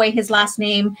basically take away his last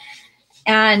name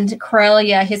and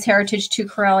Corellia, his heritage to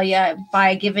Corellia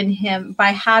by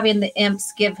having the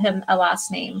imps give him a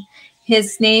last name.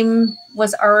 His name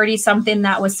was already something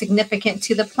that was significant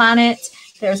to the planet.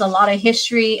 There's a lot of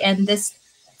history, and this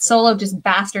Solo just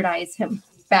bastardized him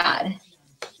bad.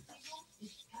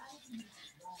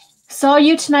 Saw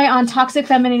you tonight on Toxic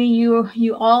Femininity.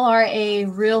 You all are a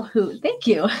real hoot. Thank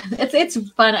you. It's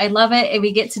fun. I love it. And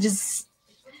we get to just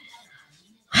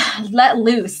let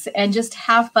loose and just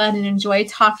have fun and enjoy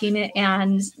talking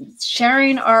and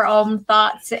sharing our own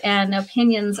thoughts and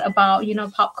opinions about,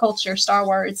 pop culture, Star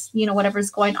Wars,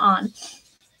 whatever's going on.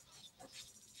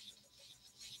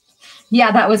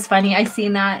 Yeah, that was funny. I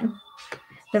seen that.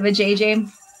 The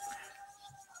vajayjay.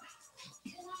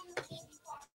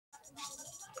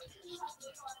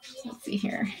 Let's see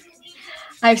here.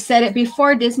 I've said it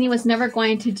before, Disney was never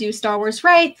going to do Star Wars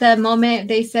right. The moment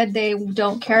they said they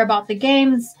don't care about the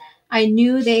games, I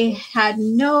knew they had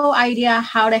no idea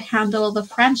how to handle the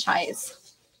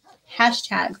franchise.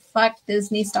 Hashtag fuck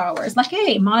Disney Star Wars. Like,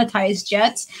 hey, monetized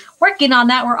Jets. Working on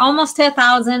that. We're almost to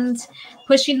 1,000,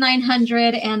 pushing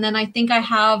 900. And then I think I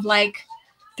have like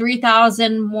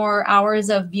 3,000 more hours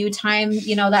of view time,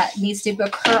 that needs to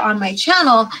occur on my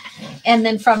channel. And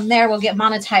then from there, we'll get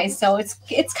monetized. So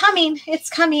it's coming. It's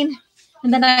coming.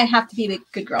 And then I have to be a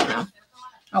good girl now.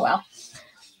 Oh, well.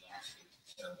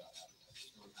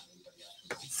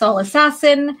 Soul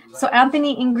Assassin. So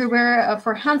Anthony Ingruber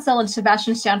for Han Solo and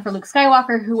Sebastian Stan for Luke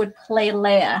Skywalker, who would play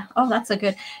Leia. Oh, that's a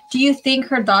good. Do you think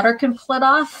her daughter can pull it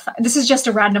off? This is just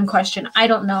a random question. I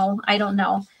don't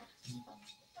know.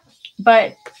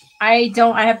 But I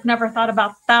have never thought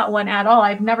about that one at all.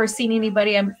 I've never seen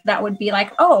anybody that would be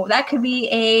like, oh, that could be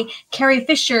a Carrie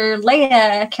Fisher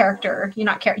Leia character.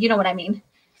 You know what I mean?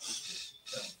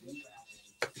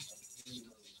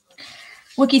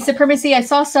 Wookiee Supremacy. I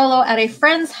saw Solo at a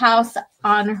friend's house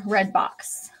on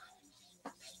Redbox.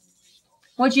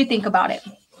 What'd you think about it?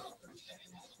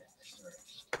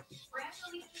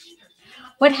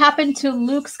 What happened to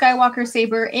Luke Skywalker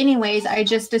saber anyways? I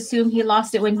just assumed he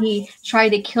lost it when he tried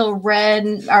to kill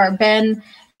Ben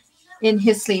in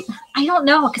his sleep. I don't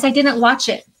know because I didn't watch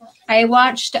it. I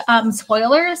watched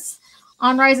spoilers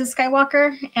on Rise of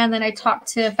Skywalker, and then I talked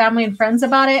to family and friends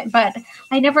about it, but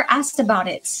I never asked about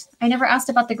it. I never asked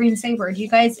about the green saber. Do you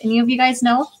guys, any of you guys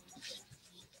know?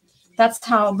 That's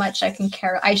how much I can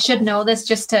care. I should know this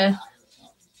just to,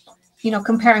 you know,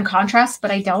 compare and contrast,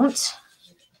 but I don't.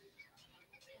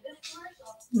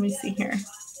 Let me see here.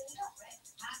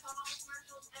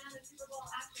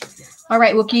 All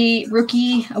right,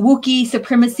 Wookiee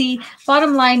supremacy.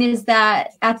 Bottom line is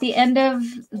that at the end of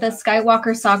the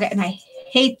Skywalker saga, and I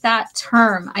hate that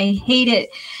term. I hate it.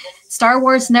 Star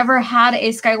Wars never had a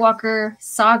Skywalker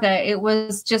saga. It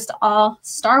was just all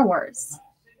Star Wars.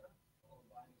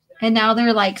 And now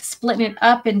they're like splitting it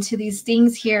up into these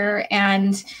things here,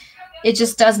 and it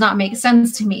just does not make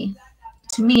sense to me.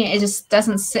 To me, it just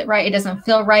doesn't sit right. It doesn't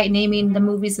feel right naming the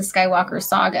movies the Skywalker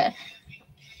saga.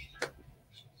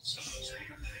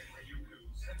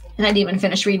 And I didn't even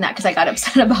finish reading that because I got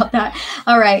upset about that.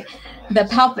 All right. With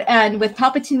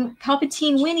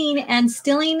Palpatine winning and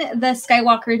stealing the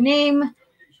Skywalker name,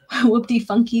 whoop-de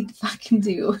funky fucking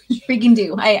do. Freaking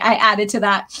do. I added to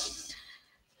that.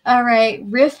 All right.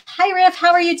 Riff. Hi, Riff.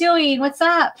 How are you doing? What's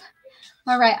up?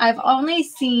 All right. I've only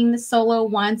seen Solo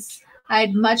once.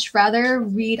 I'd much rather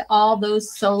read all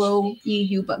those Solo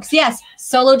EU books. Yes,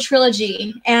 Solo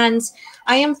trilogy. And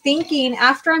I am thinking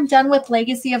after I'm done with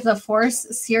Legacy of the Force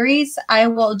series, I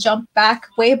will jump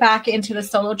way back into the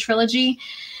Solo trilogy,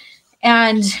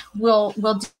 and we'll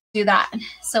do that.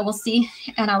 So we'll see,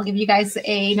 and I'll give you guys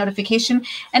a notification.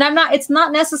 And it's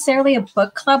not necessarily a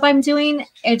book club I'm doing.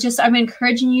 I'm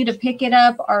encouraging you to pick it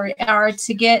up or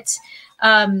to get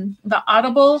the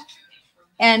Audible.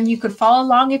 And you could follow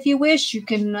along if you wish. You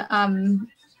can,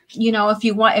 you know, if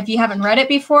you haven't read it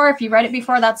before, if you read it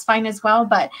before, that's fine as well.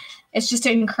 But it's just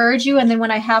to encourage you. And then when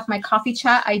I have my coffee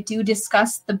chat, I do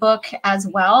discuss the book as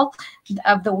well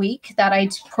of the week that I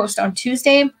post on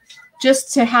Tuesday,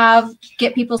 just to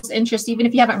get people's interest, even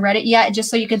if you haven't read it yet, just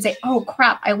so you can say, oh,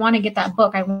 crap, I want to get that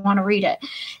book. I want to read it.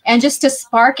 And just to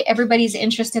spark everybody's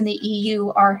interest in the EU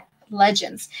are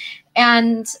legends.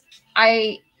 And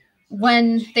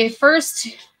when they first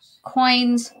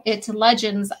coined it to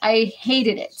Legends, I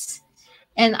hated it.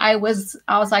 And I was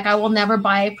like, I will never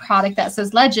buy a product that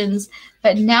says Legends.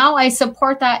 But now I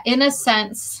support that in a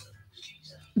sense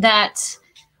that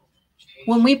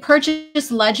when we purchase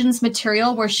Legends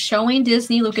material, we're showing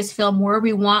Disney, Lucasfilm where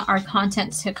we want our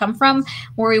content to come from,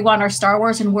 where we want our Star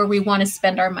Wars, and where we want to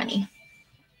spend our money.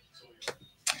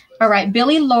 All right,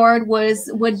 Billy Lord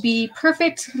would be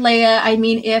perfect, Leia. I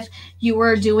mean, if you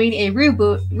were doing a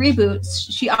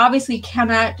reboot, she obviously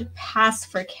cannot pass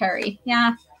for Carrie.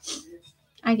 Yeah,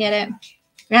 I get it.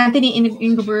 Anthony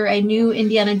Ingleberg, a new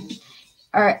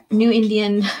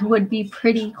Indian would be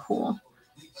pretty cool.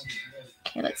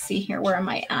 Okay, let's see here. Where am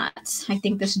I at? I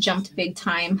think this jumped big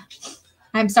time.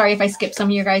 I'm sorry if I skipped some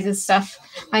of your guys' stuff.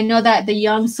 I know that the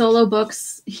Young Solo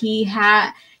books, he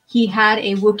had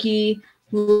a Wookiee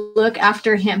look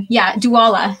after him. Yeah,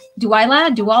 Duala.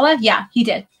 Yeah, he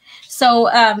did. So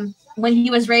when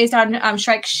he was raised on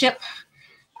Shrike's ship,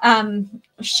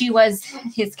 she was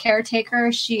his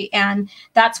caretaker. And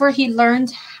that's where he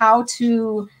learned how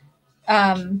to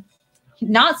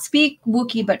not speak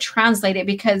Wookiee, but translate it,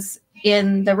 because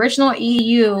in the original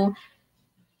EU,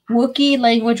 Wookiee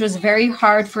language was very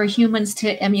hard for humans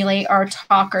to emulate or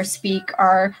talk or speak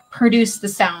or produce the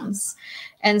sounds.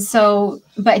 And so,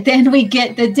 but then we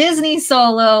get the Disney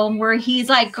Solo where he's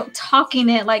like talking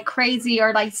it like crazy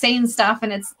or like saying stuff,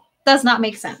 and it does not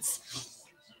make sense.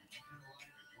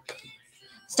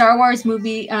 Star Wars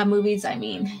movies, I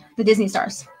mean, the Disney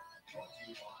stars.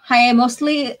 Hi, I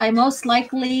most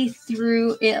likely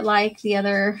threw it like the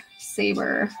other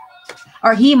saber.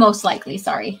 Or he most likely,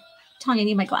 sorry. I'm telling you, I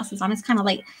need my glasses on. It's kind of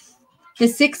late. The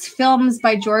 6 films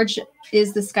by George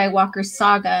is the Skywalker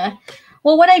saga.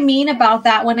 Well, what I mean about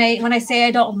that when I say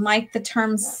I don't like the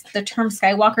term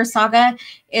Skywalker saga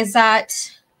is that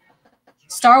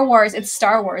Star Wars, it's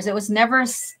Star Wars. It was never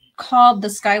called the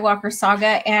Skywalker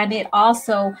saga, and it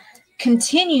also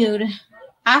continued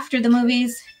after the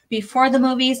movies, before the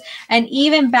movies, and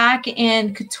even back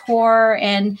in KOTOR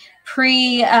and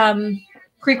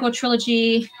prequel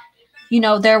trilogy. You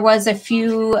know, there was a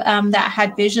few that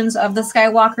had visions of the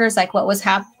Skywalkers, like what was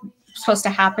supposed to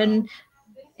happen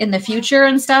in the future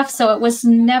and stuff. So it was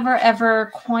never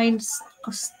ever coined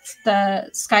the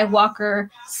Skywalker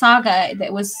saga.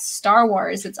 That was Star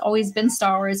Wars. It's always been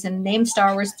Star Wars and named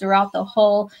Star Wars throughout the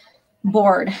whole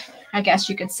board, I guess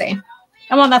you could say.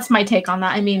 And well, that's my take on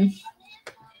that. I mean,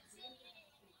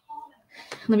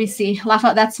 let me see. Laugh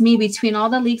out. That's me. Between all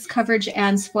the leaks, coverage,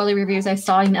 and spoiler reviews, I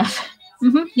saw enough.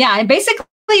 Yeah, I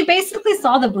basically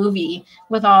saw the movie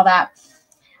with all that.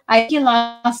 He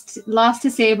lost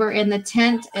to Saber in the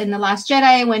tent in The Last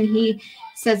Jedi when he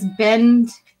says Ben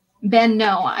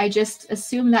no. I just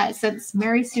assume that since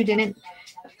Mary Sue didn't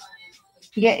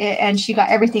Yeah, and she got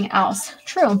everything else.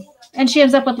 True. And she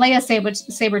ends up with Leia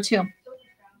Saber too.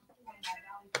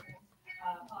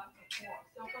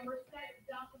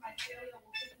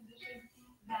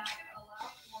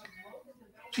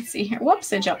 Let's see here.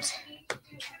 Whoops, it jumped.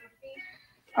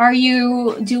 Are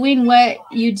you doing what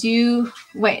you do?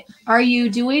 Wait, are you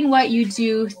doing what you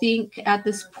do think at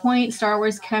this point Star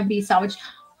Wars can be salvaged?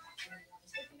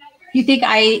 Do you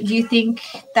think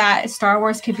that Star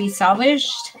Wars could be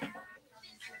salvaged?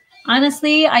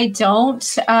 Honestly, I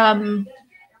don't.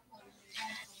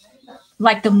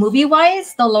 Like the movie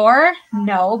wise, the lore,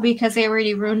 no, because they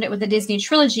already ruined it with the Disney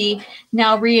trilogy.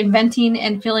 Now reinventing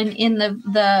and filling in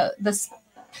the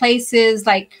places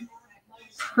like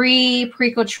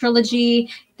prequel trilogy,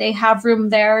 they have room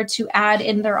there to add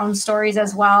in their own stories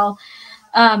as well.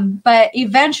 But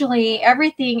eventually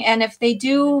everything, and if they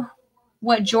do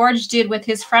what George did with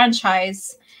his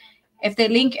franchise, if they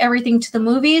link everything to the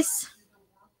movies,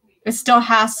 it still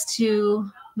has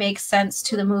to make sense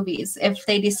to the movies. If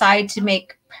they decide to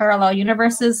make parallel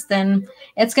universes, then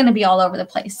it's going to be all over the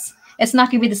place. It's not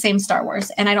going to be the same Star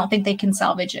Wars, and I don't think they can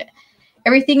salvage it.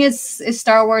 Everything is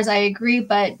Star Wars, I agree,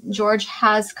 but George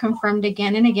has confirmed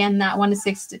again and again that 1 to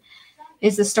 6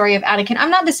 is the story of Anakin.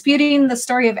 I'm not disputing the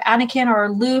story of Anakin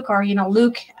or Luke or,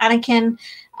 Luke, Anakin,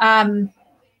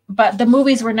 but the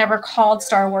movies were never called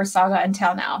Star Wars Saga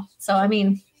until now. So, I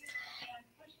mean,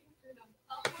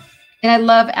 and I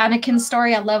love Anakin's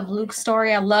story. I love Luke's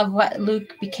story. I love what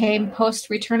Luke became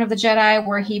post Return of the Jedi,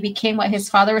 where he became what his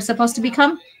father was supposed to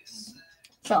become.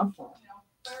 So,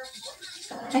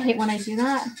 I hate when I do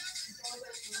that.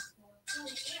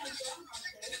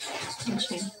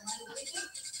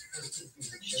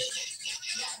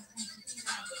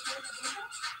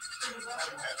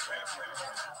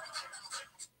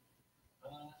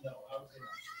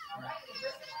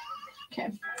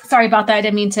 Okay. Sorry about that. I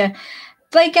didn't mean to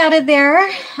flake out of there.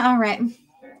 All right.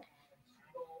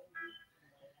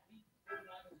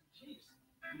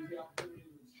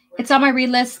 It's on my read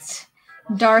list.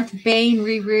 Darth Bane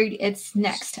reread. It's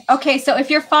next. Okay, so if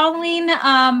you're following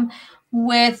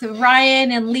with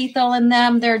Ryan and Lethal and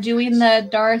them, they're doing the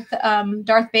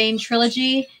Darth Bane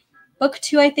trilogy. Book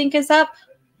 2, I think, is up.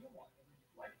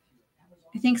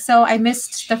 I think so. I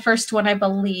missed the first one, I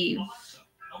believe.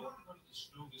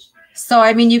 So,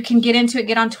 I mean, you can get into it,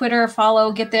 get on Twitter,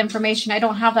 follow, get the information. I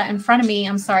don't have that in front of me.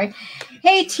 I'm sorry.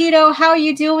 Hey, Tito, how are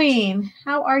you doing?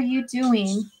 How are you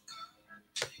doing?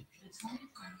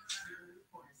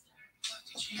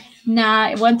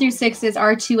 Nah, 1 through 6 is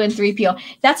R2 and 3PO.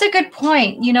 That's a good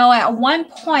point. At one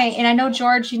point, and I know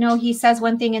George, he says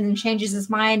one thing and then changes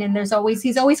his mind, and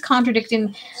he's always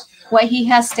contradicting what he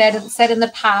has said in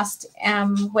the past,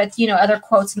 with other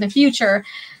quotes in the future.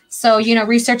 So,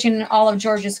 researching all of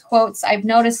George's quotes, I've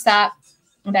noticed that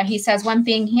he says one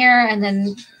thing here and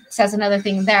then says another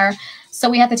thing there. So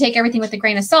we have to take everything with a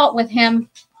grain of salt with him.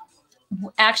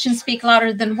 Actions speak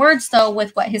louder than words, though,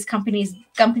 with what his company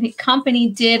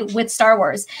did with Star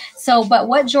Wars. So, but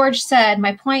what George said,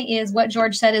 my point is, what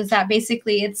George said is that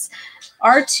basically it's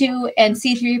R2 and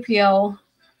C-3PO.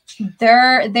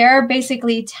 They're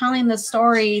basically telling the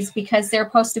stories because they're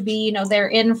supposed to be, they're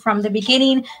in from the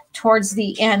beginning towards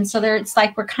the end. So it's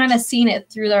like we're kind of seeing it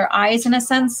through their eyes in a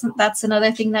sense. That's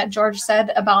another thing that George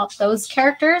said about those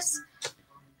characters.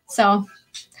 So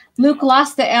Luke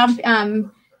lost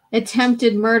the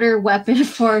attempted murder weapon.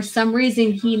 For some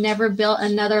reason, he never built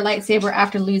another lightsaber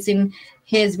after losing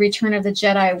his Return of the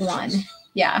Jedi one.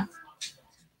 Yeah.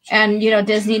 And,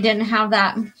 Disney didn't have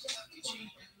that.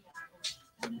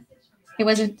 It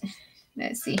wasn't,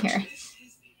 let's see here.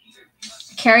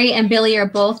 Carrie and Billy are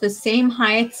both the same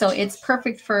height, so it's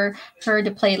perfect for her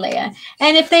to play Leia.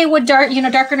 And if they would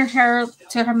darken her hair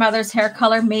to her mother's hair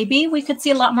color, maybe we could see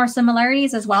a lot more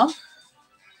similarities as well.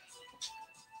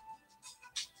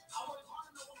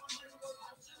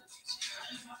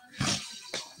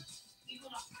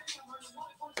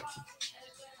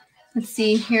 Let's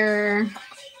see here.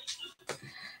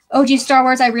 OG Star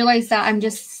Wars, I realize that I'm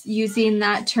just using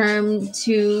that term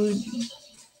to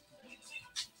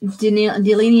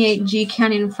delineate G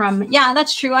canon from, yeah,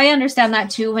 that's true. I understand that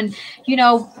too. And,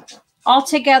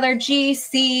 altogether G,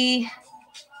 C,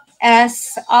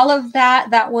 S, all of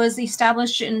that was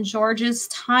established in George's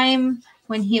time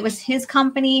when it was his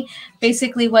company,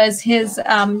 basically was his,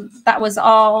 that was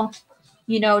all,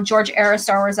 George era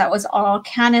Star Wars, that was all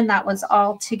canon, that was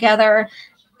all together,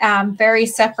 very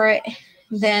separate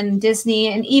than Disney.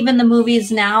 And even the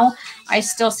movies now, I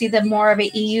still see them more of a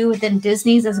EU than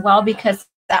Disney's as well, because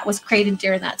that was created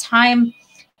during that time.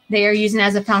 They are using it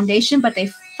as a foundation, but they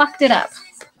fucked it up.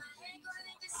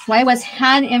 Why was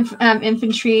Han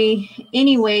infantry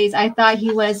anyways? I thought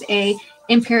he was a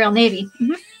Imperial Navy.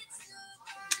 Mm-hmm.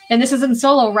 And this is in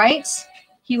Solo, right?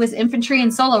 He was infantry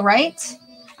in Solo, right?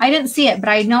 I didn't see it, but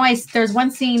I know there's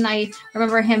one scene I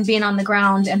remember him being on the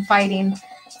ground and fighting.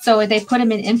 So they put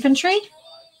him in infantry?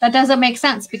 That doesn't make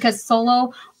sense because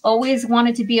Solo always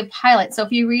wanted to be a pilot. So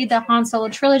if you read the Han Solo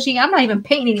trilogy, I'm not even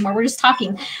painting anymore. We're just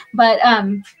talking. But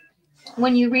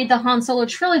when you read the Han Solo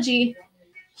trilogy,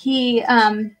 he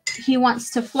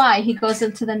wants to fly. He goes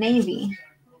into the Navy.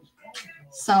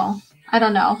 So I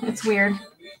don't know. It's weird.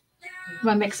 I'm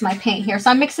going to mix my paint here.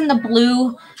 So I'm mixing the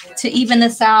blue to even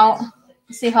this out.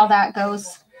 See how that goes.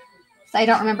 So I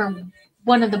don't remember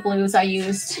one of the blues I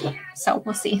used. So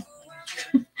we'll see.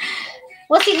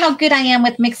 We'll see how good I am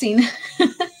with mixing.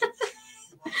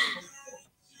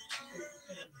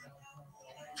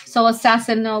 So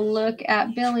Assassin, no look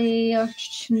at Billy.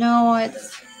 No,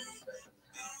 it's...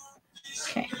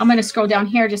 Okay, I'm going to scroll down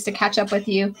here just to catch up with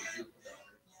you.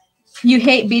 You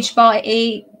hate Beach Ball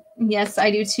 8. Yes,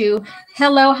 I do too.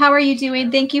 Hello, how are you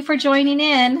doing? Thank you for joining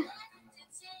in.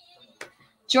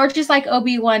 George is like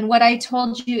Obi-Wan. What I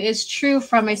told you is true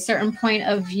from a certain point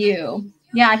of view.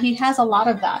 Yeah, he has a lot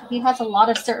of that. He has a lot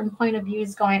of certain point of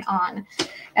views going on.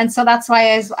 And so that's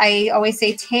why I always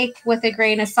say take with a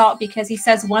grain of salt, because he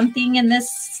says one thing in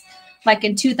this, like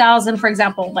in 2000, for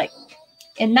example, like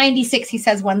in 96, he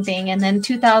says one thing, and then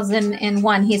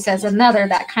 2001, he says another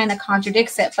that kind of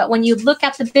contradicts it. But when you look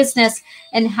at the business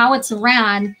and how it's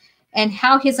ran and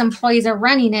how his employees are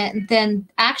running it, then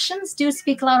actions do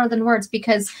speak louder than words.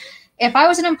 Because if I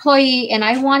was an employee and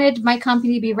I wanted my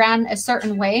company to be ran a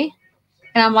certain way,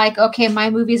 and I'm like, okay, my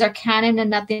movies are canon and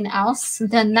nothing else,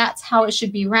 then that's how it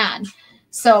should be ran.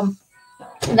 So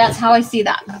that's how I see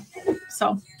that.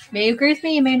 So may you agree with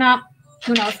me, you may not,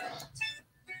 who knows.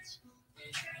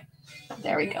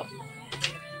 There we go.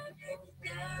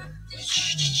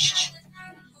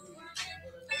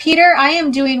 Peter, I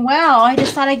am doing well. I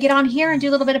just thought I'd get on here and do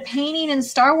a little bit of painting and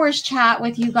Star Wars chat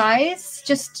with you guys.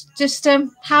 Just to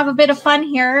have a bit of fun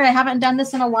here. I haven't done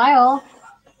this in a while.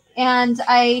 And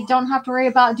I don't have to worry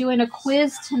about doing a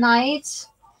quiz tonight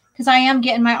because I am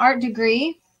getting my art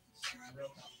degree.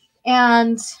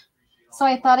 And so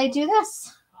I thought I'd do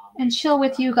this and chill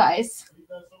with you guys.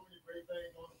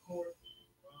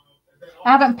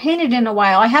 I haven't painted in a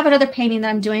while. I have another painting that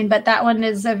I'm doing, but that one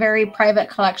is a very private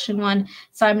collection one,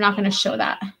 so I'm not going to show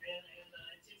that.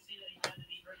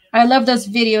 I love those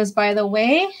videos, by the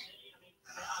way.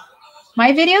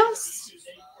 My videos?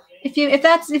 If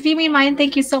you mean mine,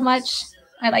 thank you so much.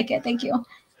 I like it. Thank you.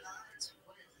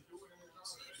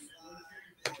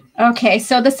 Okay,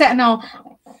 so the Sentinel,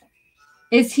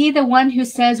 is he the one who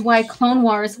says why Clone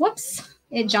Wars? Whoops,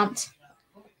 it jumped.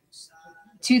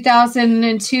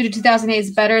 2002 to 2008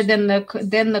 is better than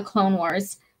the Clone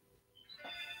Wars.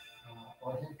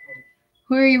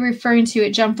 Who are you referring to?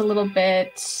 It jumped a little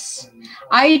bit.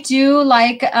 I do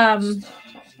like the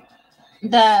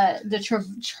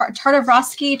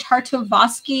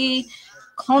Tartarovsky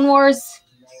Clone Wars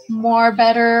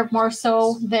more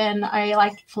so than I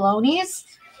like Filoni's,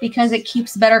 because it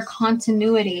keeps better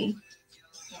continuity.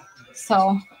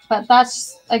 So, but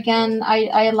that's, again,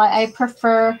 I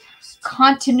prefer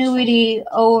continuity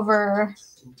over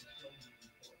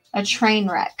a train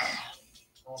wreck.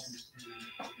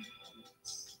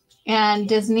 And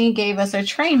Disney gave us a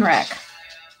train wreck.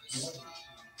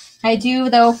 I do,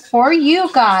 though, for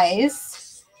you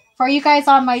guys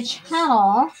on my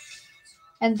channel,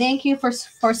 and thank you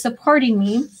for supporting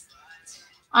me.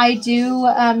 I do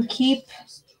keep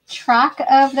track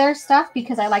of their stuff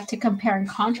because I like to compare and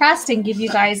contrast and give you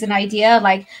guys an idea,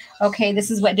 like, okay,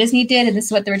 this is what Disney did and this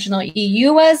is what the original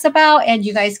EU was about, and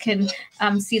you guys can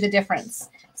see the difference.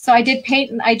 So I did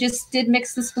paint, and I just did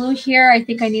mix this blue here. I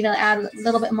think I need to add a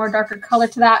little bit more darker color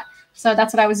to that. So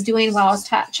that's what I was doing while I was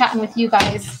chatting with you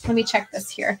guys. Let me check this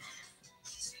here.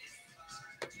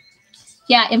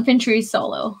 Yeah, infantry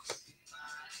Solo.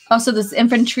 Also, this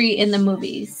infantry in the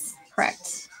movies.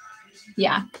 Correct.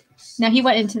 Yeah. Now he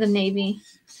went into the Navy.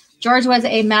 George was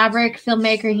a maverick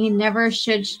filmmaker. He never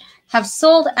should have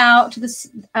sold out to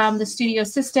the studio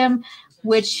system,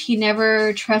 which he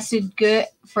never trusted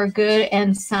for good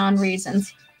and sound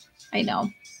reasons. I know.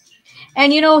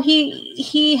 And, you know,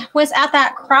 he was at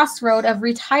that crossroad of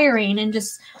retiring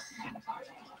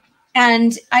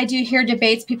and I do hear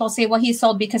debates. People say, well, he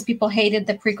sold because people hated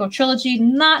the prequel trilogy.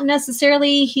 Not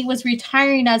necessarily. He was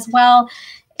retiring as well,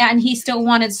 and he still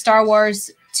wanted Star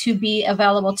Wars to be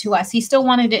available to us. He still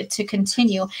wanted it to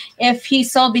continue. If he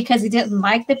sold because he didn't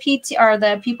like the PT or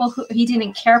the people who he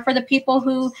didn't care for the people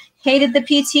who hated the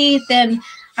PT, then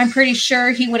I'm pretty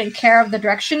sure he wouldn't care of the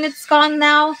direction it's gone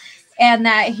now, and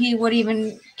that he would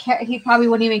even care. He probably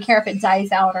wouldn't even care if it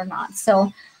dies out or not.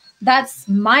 So that's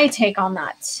my take on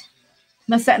that.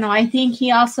 The Sentinel. I think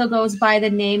he also goes by the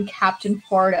name Captain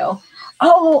Fordo.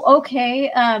 Oh, okay.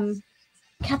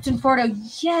 Captain Fordo.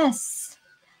 Yes.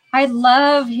 I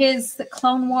love his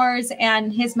Clone Wars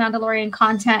and his Mandalorian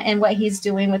content and what he's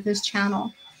doing with his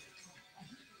channel.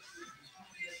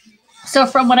 So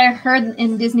from what I heard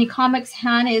in Disney Comics,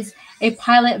 Han is a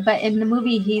pilot, but in the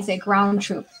movie, he's a ground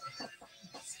troop.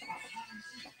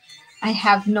 I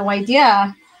have no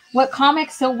idea. What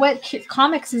comics? So what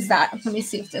comics is that? Let me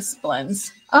see if this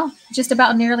blends. Oh, just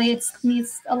about nearly. It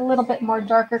needs a little bit more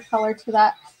darker color to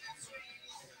that.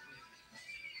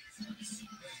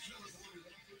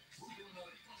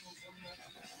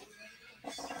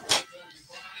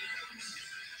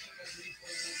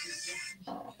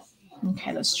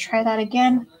 Okay, let's try that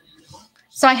again.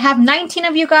 So I have 19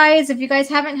 of you guys. If you guys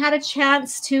haven't had a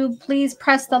chance to, please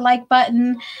press the like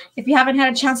button. If you haven't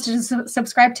had a chance to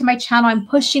subscribe to my channel, I'm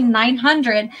pushing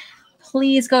 900.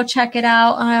 Please go check it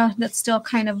out. That's still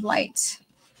kind of light.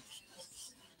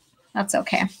 That's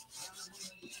okay.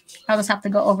 I'll just have to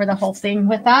go over the whole thing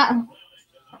with that.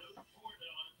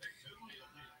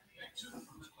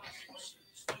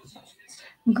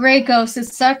 Gray Ghost, it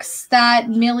sucks that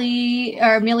Millie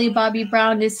Bobby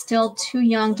Brown is still too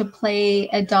young to play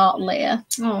adult Leia.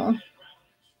 Oh.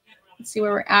 Let's see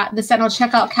where we're at. The Sentinel,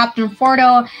 check out Captain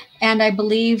Fordo, and I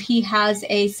believe he has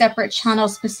a separate channel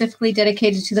specifically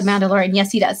dedicated to the Mandalorian.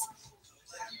 Yes, he does.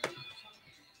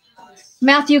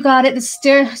 Matthew got it. The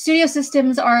studio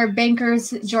systems are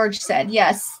bankers, George said.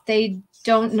 Yes, they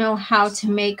don't know how to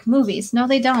make movies. No,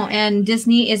 they don't. And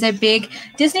Disney's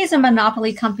a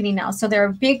monopoly company now. So they're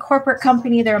a big corporate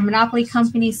company. They're a monopoly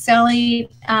company selling,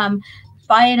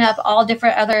 buying up all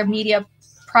different other media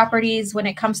properties when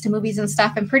it comes to movies and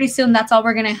stuff. And pretty soon that's all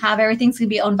we're going to have. Everything's going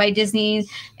to be owned by Disney,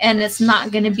 and it's not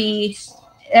going to be,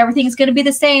 everything's going to be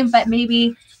the same, but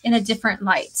maybe in a different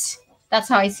light. That's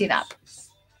how I see that.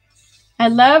 I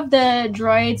love the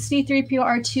droids C-3PO,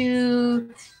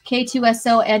 R2,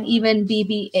 K2SO, and even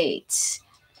BB-8.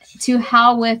 To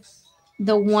hell with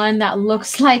the one that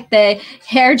looks like the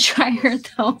hair dryer,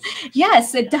 though.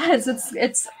 Yes, it does.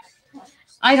 It's.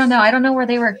 I don't know. I don't know where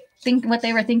they were what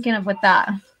they were thinking of with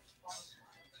that.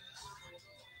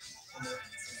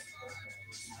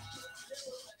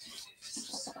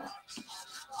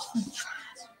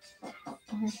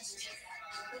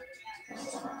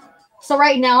 So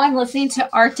right now I'm listening to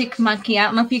Arctic Monkey. I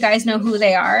don't know if you guys know who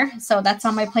they are. So that's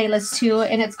on my playlist too,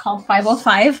 and it's called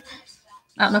 505.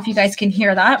 I don't know if you guys can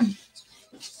hear that.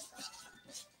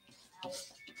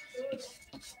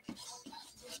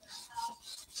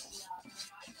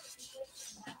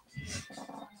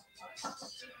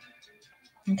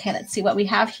 Okay, let's see what we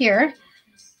have here.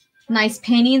 Nice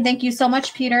painting. Thank you so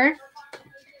much, Peter.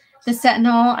 The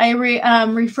Sentinel,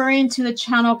 referring to a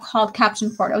channel called Captain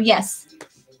Fordo. Yes.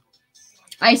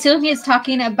 I assume he's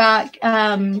talking about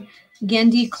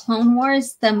Genndy Clone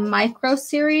Wars, the micro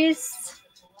series.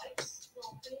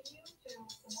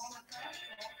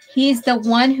 He's the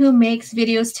one who makes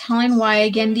videos telling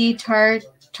why Genndy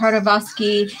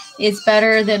Tartakovsky is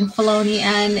better than Filoni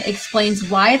and explains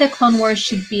why the Clone Wars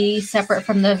should be separate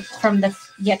from the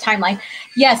timeline.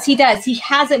 Yes, he does. He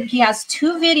has it. He has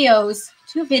two videos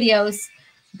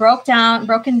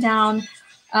broken down.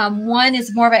 One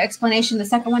is more of an explanation. The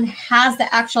second one has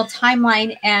the actual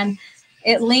timeline, and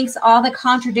it links all the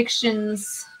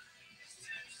contradictions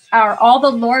or all the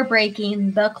lore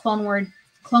breaking the Clone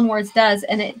Wars does.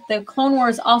 And the Clone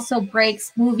Wars also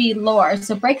breaks movie lore.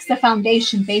 So breaks the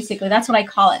foundation, basically. That's what I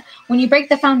call it. When you break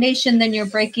the foundation, then you're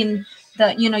breaking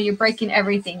you're breaking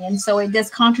everything. And so it does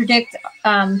contradict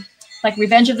like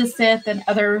Revenge of the Sith and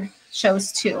other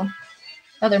shows too,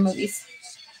 other movies.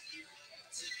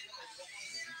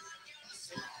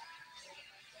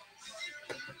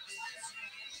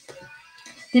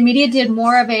 The media did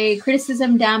more of a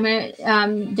criticism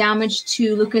damage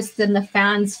to Lucas than the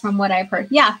fans, from what I've heard.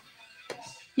 Yeah.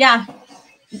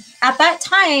 At that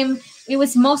time, it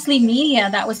was mostly media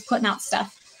that was putting out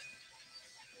stuff.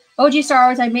 OG Star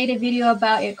Wars, I made a video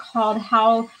about it called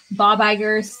How Bob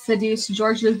Iger Seduced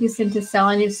George Lucas into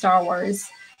Selling His Star Wars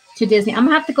to Disney. I'm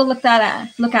gonna have to go look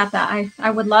at that.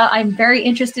 I'm very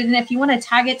interested in it. If you want to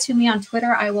tag it to me on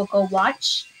Twitter, I will go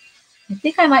watch. I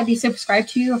think I might be subscribed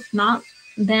to you. If not,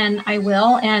 then I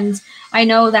will. And I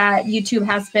know that YouTube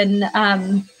has been,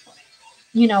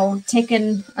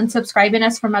 unsubscribing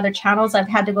us from other channels. I've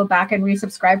had to go back and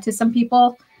resubscribe to some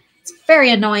people. It's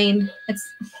very annoying.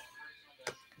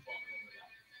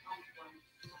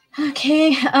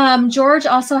 Okay. George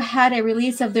also had a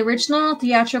release of the original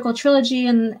theatrical trilogy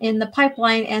in the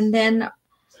pipeline, and then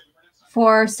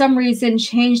for some reason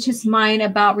changed his mind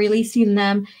about releasing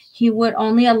them. He would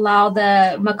only allow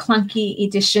the McClunky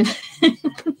edition.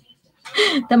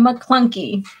 The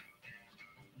McClunky.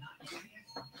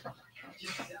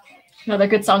 Another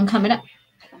good song coming up.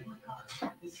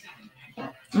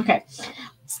 Okay.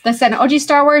 Listen, OG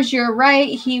Star Wars, you're right.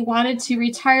 He wanted to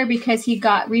retire because he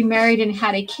got remarried and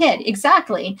had a kid.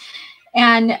 Exactly.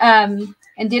 And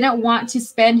didn't want to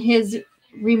spend his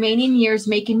remaining years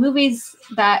making movies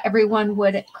that everyone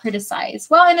would criticize.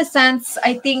 Well, in a sense,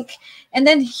 I think, and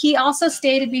then he also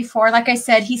stated before, like I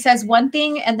said, he says one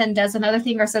thing and then does another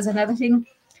thing or says another thing.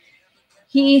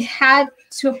 He had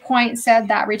to a point said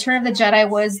that Return of the Jedi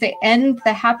was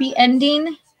the happy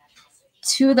ending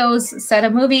to those set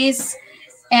of movies,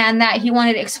 and that he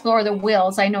wanted to explore the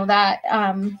Whills. I know that.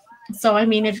 So, I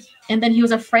mean, and then he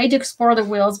was afraid to explore the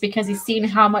Whills because he's seen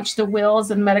how much the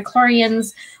Whills and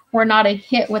Metachlorians were not a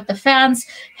hit with the fans.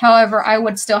 However, I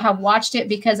would still have watched it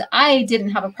because I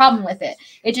didn't have a problem with it.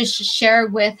 It just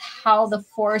shared with how the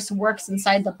Force works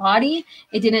inside the body.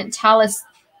 It didn't tell us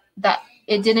that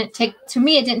it didn't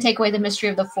take away the mystery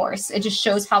of the Force. It just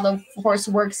shows how the Force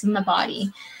works in the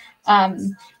body.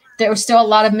 There was still a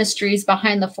lot of mysteries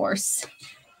behind the Force.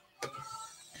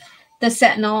 The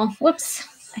Sentinel. Whoops.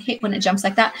 I hate when it jumps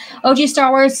like that. OG Star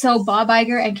Wars. So Bob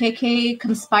Iger and KK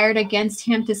conspired against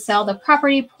him to sell the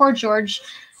property. Poor George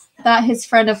thought his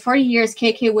friend of 40 years,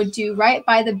 KK, would do right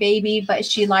by the baby, but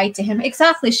she lied to him.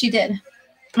 Exactly, she did.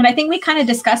 And I think we kind of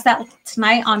discussed that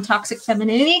tonight on toxic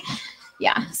femininity.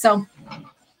 Yeah, so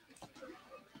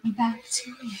back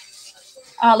to it.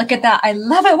 Oh, look at that. I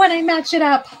love it when I match it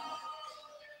up.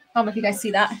 I don't know if you guys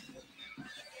see that.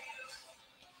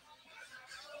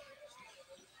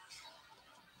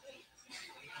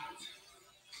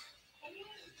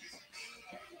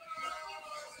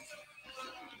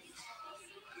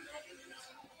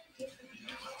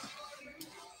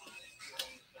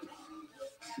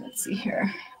 Let's see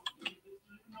here.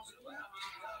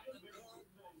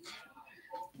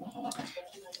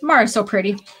 Mara's so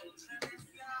pretty.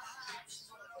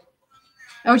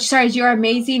 Oh, sorry, your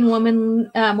amazing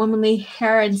womanly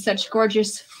hair and such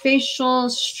gorgeous facial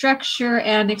structure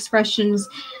and expressions.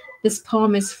 This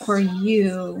poem is for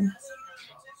you.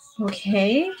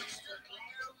 Okay.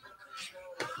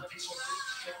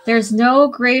 There's no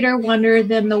greater wonder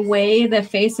than the way the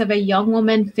face of a young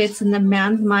woman fits in the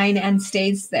man's mind and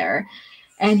stays there.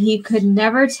 And he could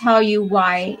never tell you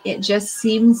why. It just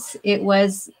seems it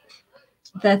was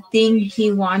the thing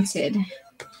he wanted.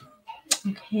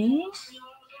 Okay.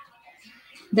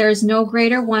 There's no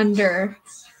greater wonder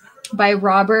by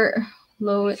Robert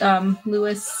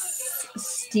Louis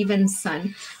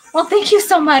Stevenson. Well, thank you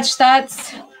so much.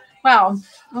 That's, wow.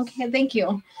 Okay, thank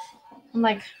you. I'm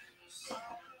like,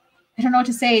 I don't know what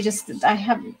to say.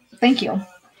 Thank you.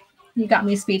 You got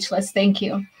me speechless. Thank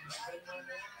you.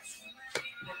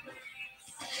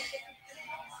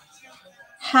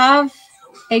 Have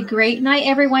a great night,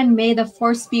 everyone. May the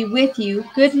Force be with you.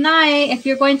 Good night. If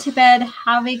you're going to bed,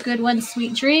 have a good one.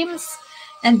 Sweet dreams.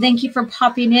 And thank you for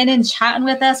popping in and chatting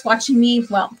with us, watching me,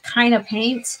 well, kind of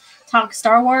paint, talk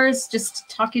Star Wars, just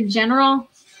talk in general.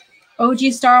 OG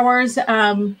Star Wars,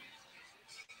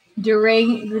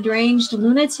 deranged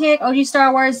lunatic. OG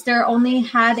Star Wars, they only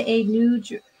had a new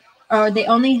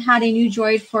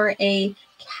droid for a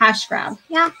cash grab.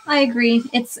 Yeah, I agree.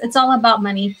 It's all about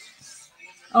money.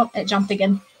 Oh, it jumped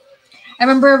again. I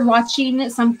remember watching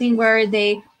something where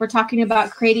they were talking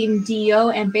about creating Dio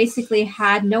and basically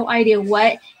had no idea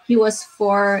what he was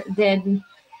for than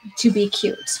to be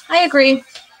cute. I agree.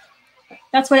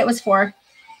 That's what it was for.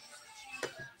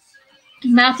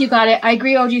 Matthew got it. I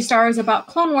agree, OG Stars, about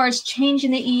Clone Wars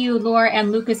changing the EU lore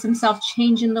and Lucas himself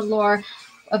changing the lore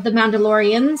of the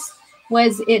Mandalorians.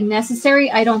 Was it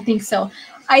necessary? I don't think so.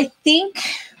 I think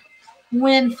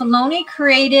when Filoni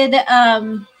created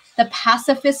the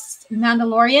pacifist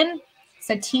Mandalorian,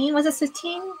 Satine, was it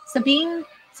Satine? Satine?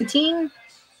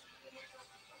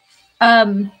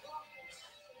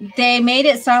 They made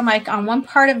it sound like on one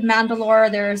part of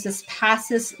Mandalore, there's this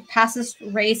pacifist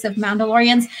race of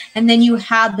Mandalorians, and then you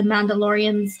had the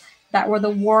Mandalorians that were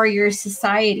the warrior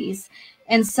societies.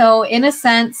 And so, in a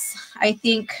sense, I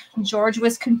think George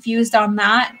was confused on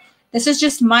that. This is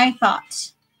just my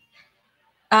thought.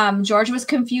 George was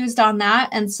confused on that,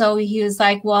 and so he was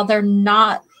like, well, they're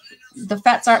not, the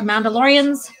Fets aren't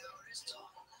Mandalorians,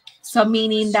 so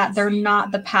meaning that they're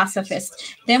not the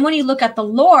pacifists. Then when you look at the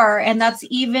lore, and that's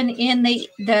even in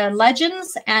the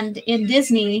legends and in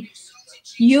Disney,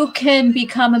 you can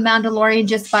become a Mandalorian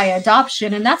just by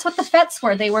adoption. And that's what the Fets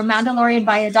were. They were Mandalorian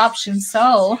by adoption.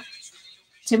 So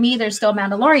to me, they're still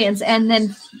Mandalorians. And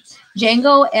then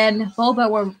Jango and Boba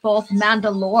were both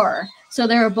Mandalore. So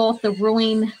they were both the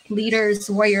ruling leaders,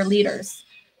 warrior leaders.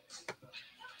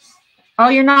 Oh,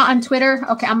 you're not on Twitter?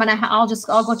 Okay, I'll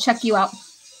go check you out.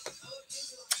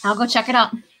 I'll go check it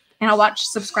out. And I'll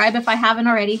subscribe if I haven't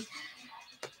already.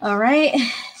 All right.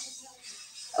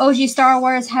 OG Star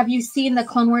Wars, have you seen the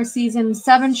Clone Wars Season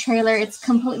 7 trailer? It's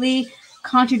completely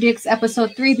contradicts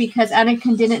Episode 3 because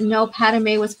Anakin didn't know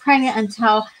Padme was pregnant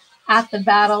until after the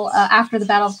Battle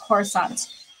of Coruscant.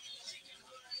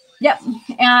 Yep.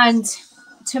 And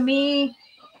to me,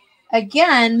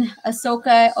 again,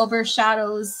 Ahsoka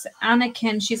overshadows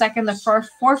Anakin. She's like in the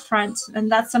forefront,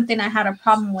 and that's something I had a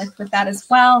problem with that as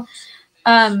well.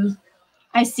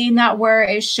 I seen that where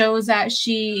it shows that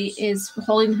she is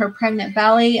holding her pregnant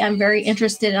belly. I'm very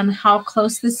interested in how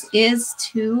close this is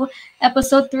to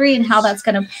Episode 3 and how that's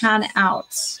going to pan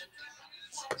out.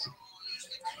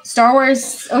 Star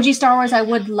Wars, OG Star Wars, I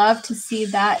would love to see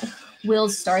that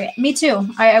Will's story. Me too.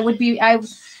 I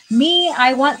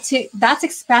want to, that's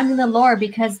expanding the lore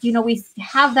because, you know, we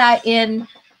have that in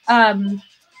The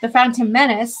Phantom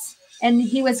Menace, and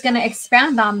he was going to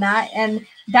expand on that. And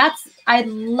I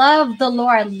love the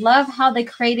lore. I love how they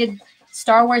created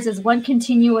Star Wars as one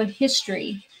continuous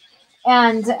history.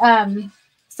 And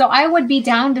so I would be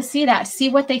down to see that, see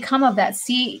what they come of that,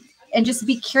 and just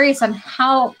be curious on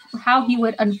how he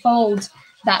would unfold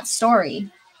that story.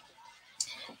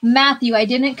 Matthew, I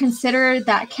didn't consider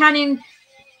that canon,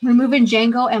 removing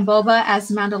Jango and Boba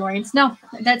as Mandalorians. No,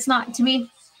 that's not to me.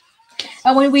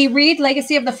 And when we read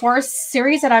Legacy of the Force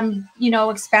series that I'm,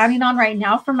 expanding on right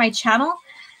now for my channel,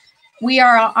 we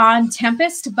are on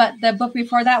Tempest, but the book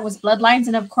before that was Bloodlines.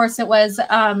 And of course it was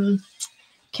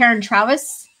Karen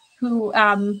Travis, who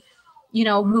was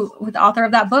the author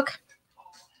of that book.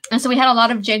 And so we had a lot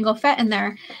of Jango Fett in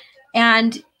there.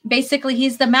 And basically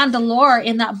he's the Mandalore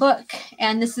in that book.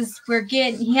 And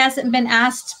he hasn't been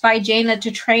asked by Jaina to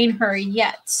train her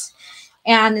yet.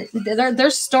 And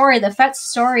their story, the Fett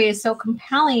story, is so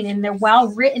compelling, and they're well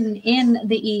written in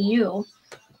the EU.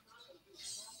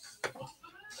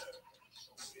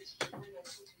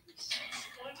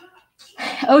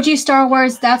 OG Star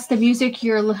Wars, that's the music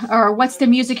what's the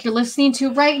music you're listening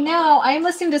to right now? I'm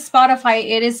listening to Spotify.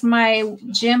 It is my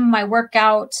gym, my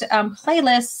workout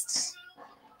playlist.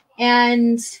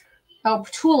 And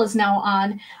Tool is now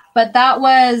on. But that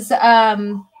was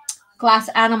Glass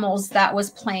Animals that was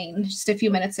playing just a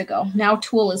few minutes ago. Now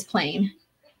Tool is playing.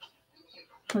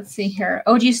 Let's see here.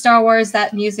 OG Star Wars,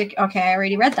 that music. Okay, I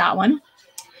already read that one.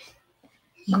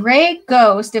 Grey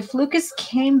Ghost. If Lucas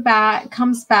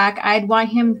comes back, I'd want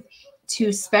him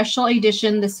to special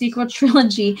edition the sequel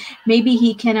trilogy. Maybe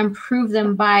he can improve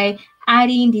them by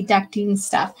adding, deducting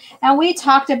stuff. And we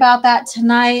talked about that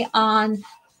tonight on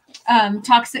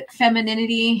Toxic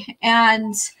Femininity.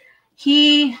 And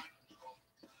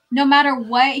no matter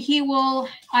what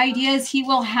ideas he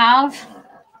will have,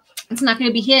 it's not going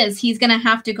to be his. He's going to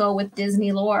have to go with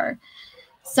Disney lore.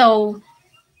 So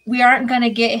we aren't going to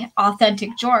get authentic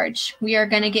George. We are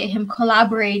going to get him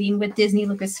collaborating with Disney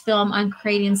Lucasfilm on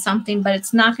creating something, but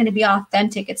it's not going to be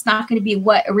authentic. It's not going to be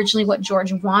originally what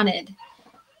George wanted.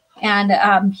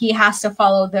 And he has to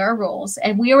follow their rules.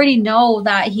 And we already know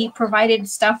that he provided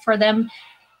stuff for them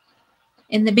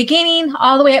in the beginning,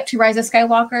 all the way up to Rise of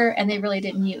Skywalker, and they really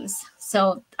didn't use.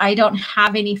 So I don't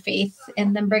have any faith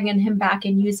in them bringing him back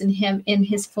and using him in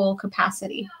his full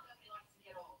capacity.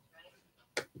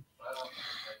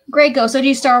 Great Ghost,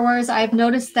 OG Star Wars. I've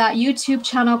noticed that YouTube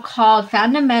channel called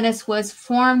Phantom Menace was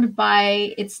formed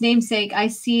by its namesake. I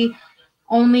see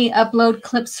only upload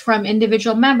clips from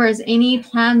individual members. Any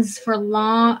plans for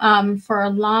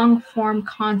long form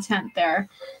content there?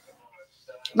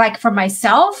 Like for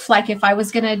myself, like if I was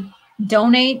going to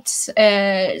donate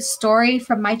a story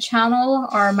from my channel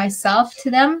or myself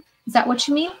to them, is that what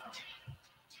you mean?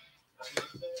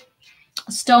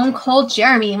 Stone Cold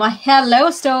Jeremy. Well, hello,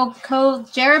 Stone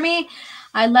Cold Jeremy.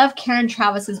 I love Karen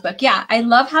Travis's book. Yeah, I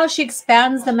love how she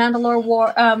expands the Mandalore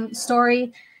War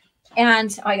story.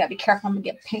 And I gotta be careful, I'm gonna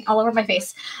get paint all over my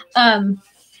face. And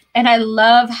I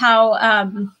love how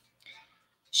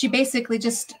she basically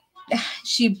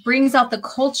she brings out the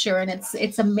culture, and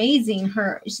it's amazing.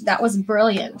 That was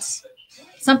brilliant.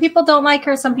 Some people don't like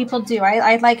her, some people do.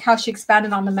 I like how she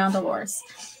expanded on the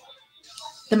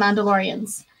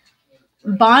Mandalorians.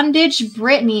 Bondage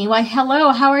Brittany. Why, hello,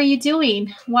 how are you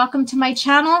doing? Welcome to my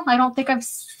channel. I don't think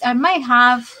I might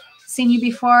have seen you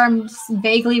before. I'm just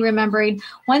vaguely remembering.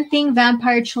 One thing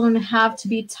vampire children have to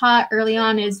be taught early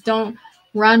on is don't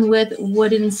run with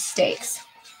wooden stakes.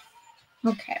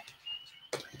 Okay.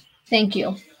 Thank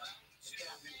you.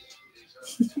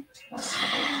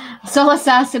 Soul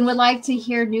Assassin would like to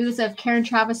hear news of Karen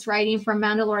Travis writing for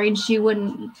Mandalorian. She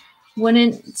wouldn't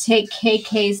take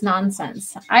KK's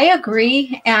nonsense. I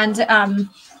agree, and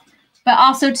but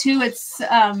also too, it's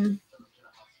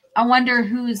I wonder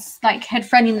who's like head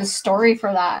fronting the story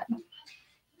for that.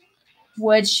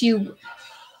 Would she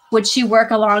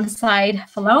work alongside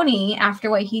Filoni after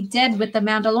what he did with the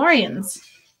Mandalorians?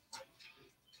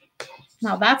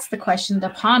 Now that's the question to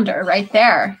ponder right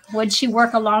there. Would she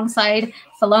work alongside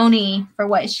Filoni for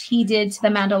what he did to the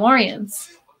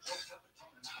Mandalorians?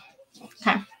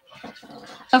 Okay.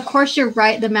 Of course, you're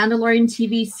right. The Mandalorian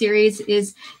TV series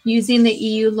is using the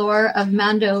EU lore of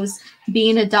Mandos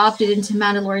being adopted into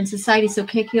Mandalorian society. So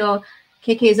KK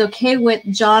is okay with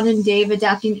John and Dave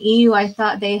adapting EU. I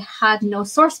thought they had no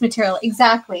source material.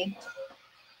 Exactly.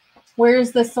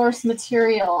 Where's the source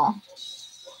material?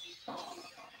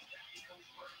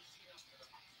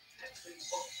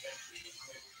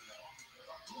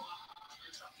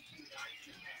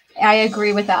 I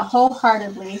agree with that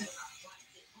wholeheartedly.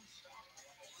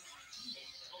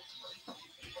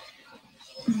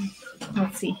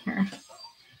 Let's see here.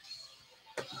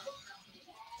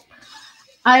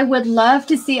 I would love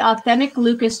to see authentic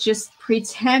Lucas just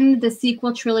pretend the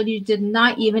sequel trilogy did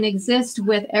not even exist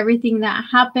with everything that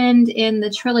happened in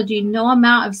the trilogy. No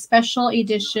amount of special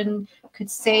edition could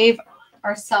save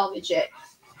or salvage it.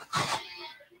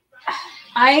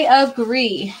 I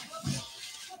agree.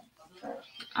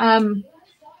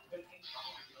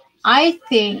 I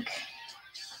think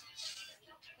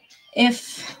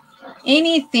if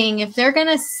anything, if they're going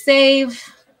to save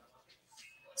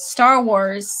Star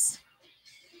Wars,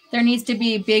 there needs to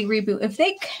be a big reboot. If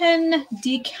they can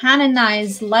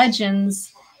decanonize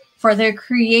Legends for their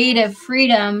creative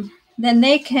freedom, then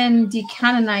they can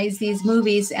decanonize these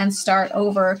movies and start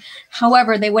over.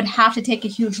 However, they would have to take a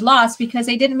huge loss because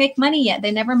they didn't make money yet.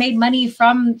 They never made money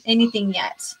from anything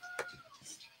yet.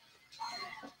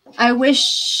 I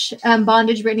wish,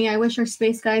 Bondage Brittany, I wish our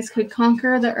space guys could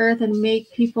conquer the Earth and make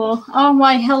people... Oh,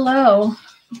 why, hello.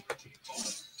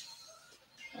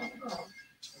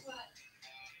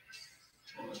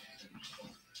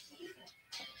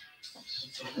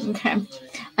 Okay.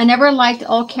 I never liked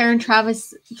all Karen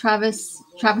Travis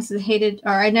hated,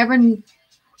 or I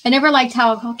never liked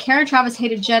how Karen Travis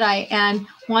hated Jedi and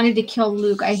wanted to kill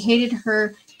Luke. I hated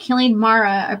her killing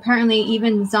Mara. Apparently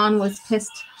even Zahn was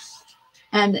pissed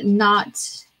and not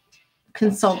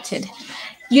consulted.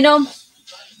 You know,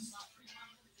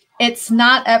 it's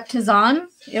not up to Zahn.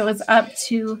 It was up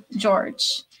to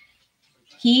George.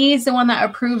 He's the one that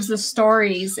approves the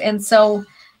stories. And so,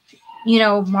 you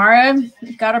know, Mara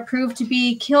got approved to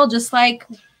be killed just like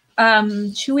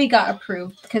Chewie got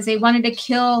approved because they wanted to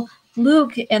kill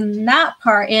Luke in that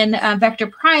part in Vector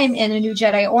Prime in A New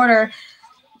Jedi Order.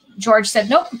 George said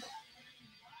nope.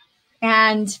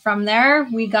 And from there,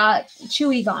 we got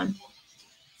Chewie gone.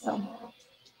 So.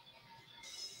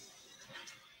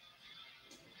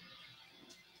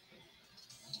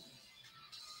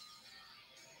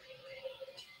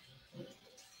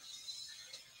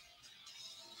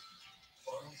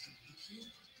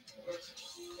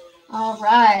 All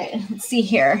right, let's see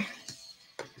here.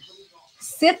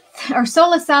 Sith or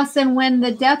Soul Assassin, when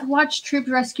the Death Watch troops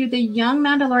rescued the young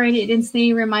Mandalorian, it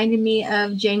instantly reminded me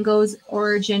of Jango's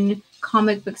origin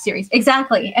comic book series.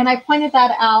 Exactly. And I pointed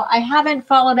that out. I haven't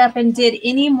followed up and did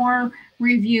any more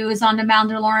reviews on the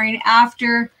Mandalorian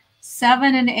after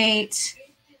 7 and 8.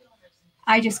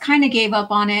 I just kind of gave up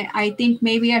on it. I think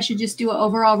maybe I should just do an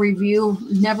overall review.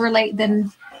 Better late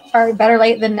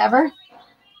than never.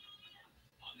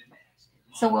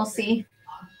 So we'll see.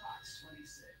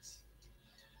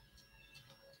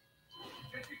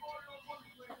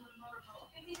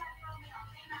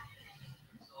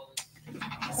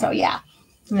 So yeah,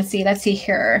 let's see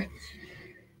here.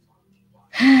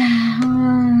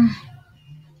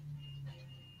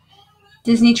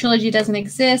 Disney trilogy doesn't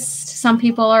exist. Some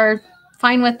people are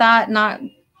fine with that, not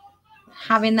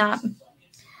having that.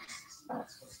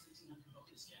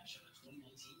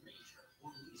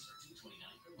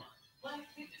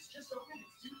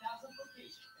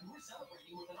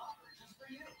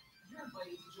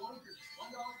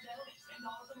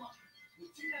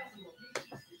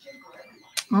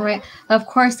 All right. Of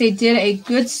course, they did a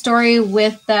good story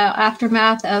with the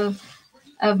aftermath of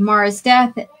Mara's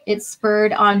death. It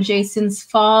spurred on Jason's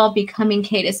fall, becoming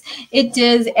Cadus. It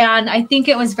did, and I think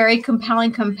it was very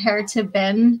compelling compared to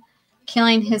Ben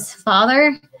killing his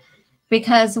father.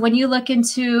 because when you look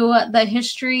into the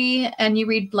history and you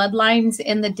read bloodlines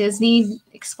in the Disney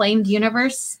explained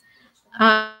universe,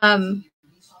 Han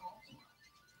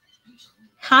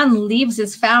leaves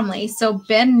his family. So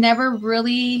Ben never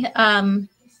really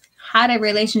had a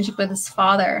relationship with his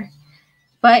father.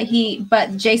 But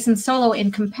Jason Solo,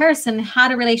 in comparison,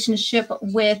 had a relationship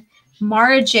with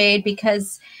Mara Jade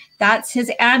because that's his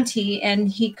auntie, and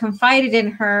he confided in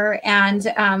her, and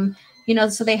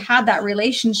so they had that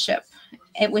relationship.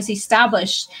 It was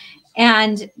established,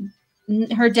 and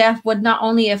her death would not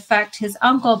only affect his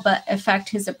uncle, but affect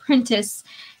his apprentice,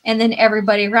 and then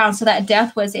everybody around. So that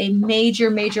death was a major,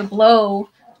 major blow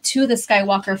to the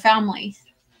Skywalker family.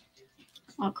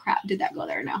 Oh crap! Did that go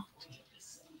there now?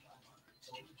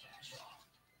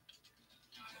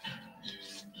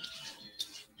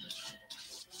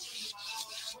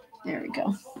 There we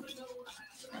go.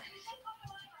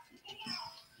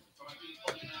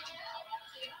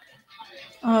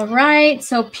 All right.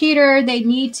 So Peter, they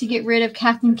need to get rid of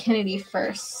Kathleen Kennedy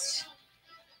first.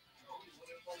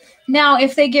 Now,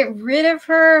 if they get rid of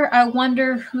her, I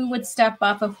wonder who would step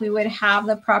up if we would have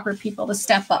the proper people to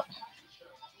step up.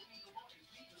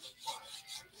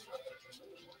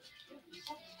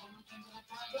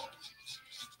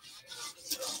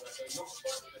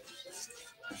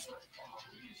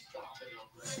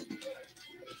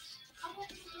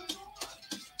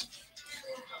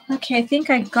 Okay, I think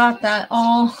I got that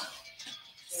all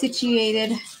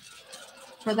situated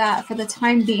for the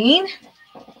time being.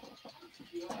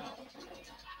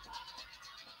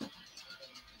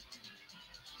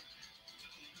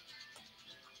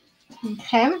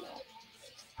 Okay.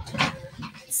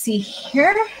 Let's see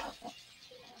here.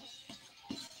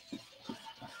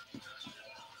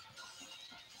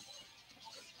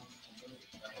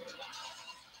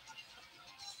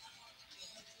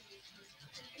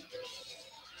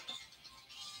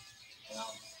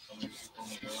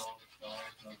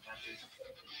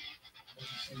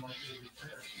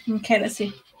 Okay, let's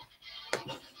see.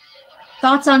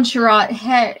 Thoughts on Sharad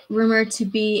Het, rumored to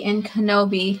be in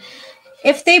Kenobi.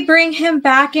 If they bring him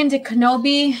back into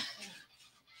Kenobi,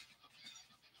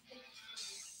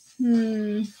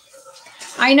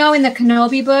 I know in the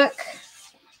Kenobi book,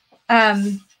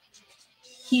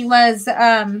 he was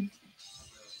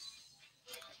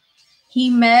he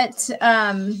met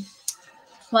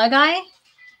Plug Eye.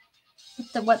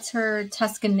 What's her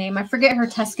Tuscan name? I forget her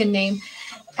Tuscan name.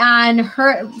 And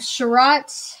her Sharad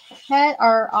Het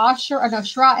or Ashur, no,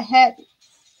 Sharad Het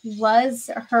was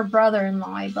her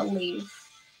brother-in-law, I believe.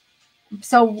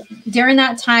 So during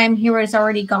that time, he was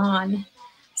already gone.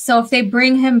 So if they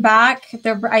bring him back,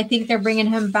 I think they're bringing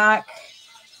him back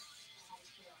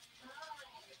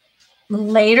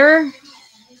later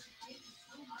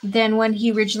than when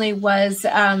he originally was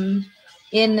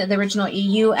in the original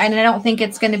EU. And I don't think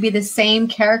it's going to be the same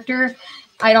character.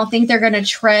 I don't think they're going to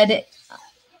tread.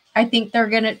 I think they're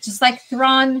going to, just like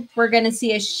Thrawn, we're going to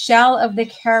see a shell of the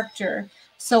character.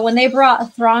 So when they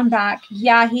brought Thrawn back,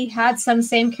 yeah, he had some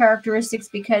same characteristics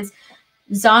because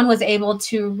Zahn was able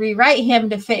to rewrite him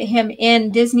to fit him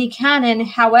in Disney canon.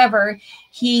 However,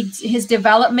 his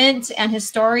development and his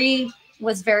story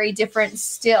was very different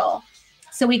still.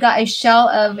 So we got a shell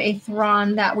of a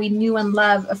Thrawn that we knew and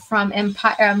loved from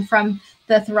Empire, from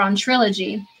the Thrawn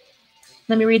trilogy.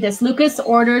 Let me read this. Lucas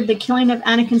ordered the killing of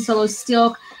Anakin Solo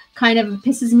still kind of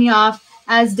pisses me off,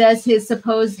 as does his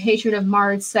supposed hatred of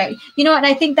Mara. You know what?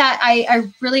 I think that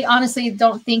I really honestly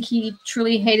don't think he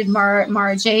truly hated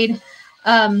Mara Jade.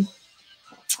 I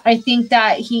think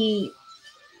that he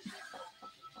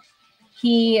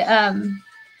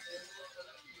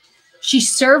she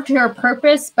served her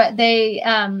purpose, but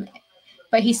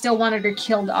he still wanted her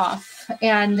killed off.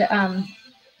 And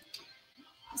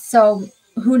so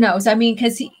who knows? I mean,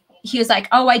 because he was like,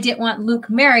 oh, I didn't want Luke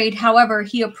married. However,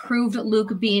 he approved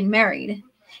Luke being married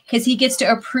because he gets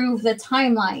to approve the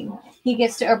timeline. He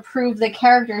gets to approve the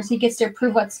characters. He gets to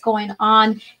approve what's going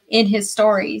on in his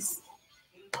stories.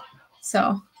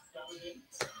 So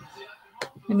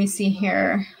let me see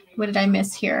here. What did I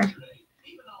miss here?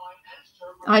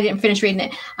 Oh, I didn't finish reading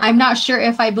it. I'm not sure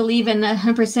if I believe in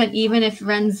 100%, even if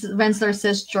Rensler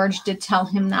says George did tell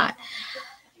him that.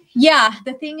 Yeah,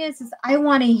 the thing is I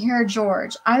want to hear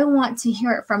George. I want to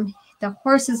hear it from the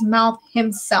horse's mouth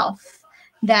himself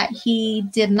that he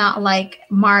did not like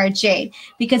Mara Jade.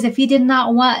 Because if he did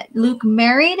not want Luke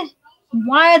married,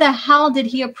 why the hell did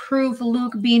he approve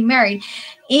Luke being married?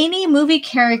 Any movie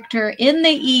character in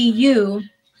the EU,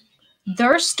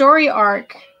 their story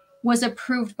arc was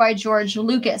approved by George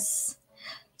Lucas.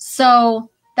 So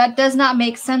that does not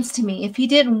make sense to me. If he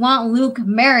didn't want Luke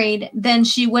married, then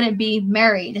she wouldn't be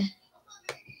married.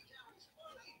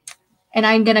 And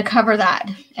I'm going to cover that.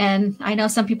 And I know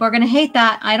some people are going to hate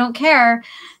that. I don't care.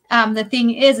 The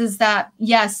thing is that,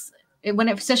 yes,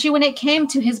 especially when it came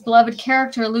to his beloved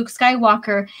character, Luke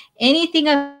Skywalker, anything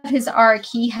of his arc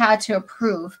he had to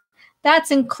approve.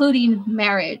 That's including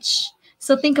marriage.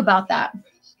 So think about that.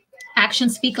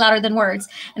 Actions speak louder than words.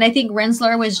 And I think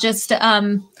Rensler was just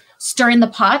stirring the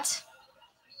pot.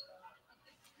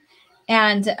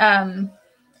 And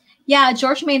yeah,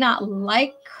 George may not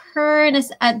like her. And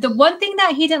the one thing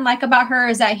that he didn't like about her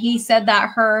is that he said that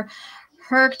her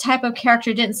type of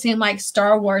character didn't seem like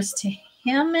Star Wars to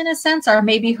him in a sense, or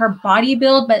maybe her body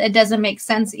build, but it doesn't make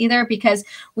sense either because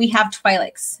we have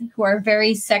Twi'leks who are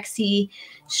very sexy,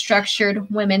 structured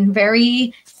women,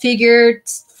 very figured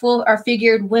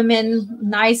women,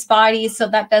 nice bodies. So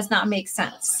that does not make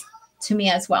sense to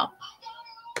me as well.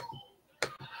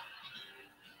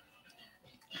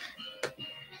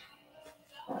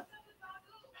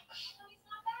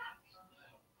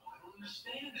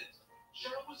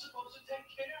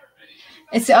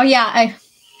 It's, oh yeah,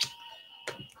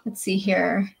 let's see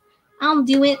here. I'll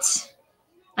do it.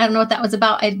 I don't know what that was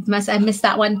about. I missed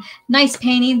that one. Nice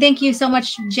painting. Thank you so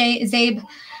much, Zabe.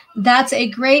 That's a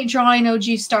great drawing,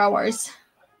 OG Star Wars.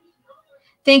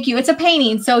 Thank you. It's a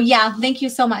painting. So yeah, thank you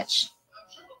so much.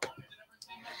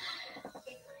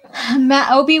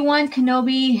 Obi-Wan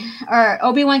Kenobi, or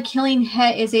Obi-Wan killing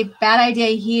Het is a bad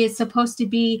idea. He is supposed to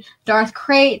be Darth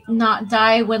Krayt, not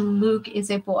die when Luke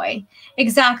is a boy.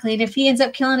 Exactly. And if he ends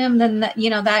up killing him, then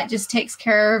that just takes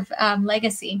care of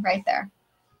legacy right there.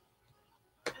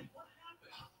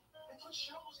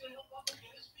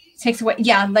 Takes away,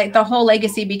 yeah, like the whole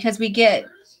legacy, because we get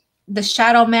the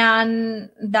Shadow Man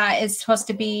that is supposed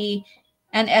to be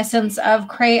an essence of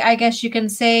Krayt, I guess you can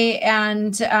say,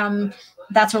 and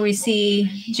that's where we see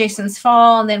Jason's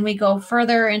fall, and then we go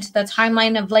further into the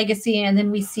timeline of legacy, and then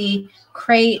we see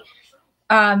Krayt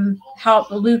help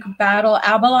Luke battle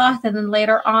Abeloth, and then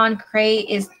later on Krayt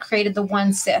is created the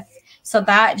one Sith, so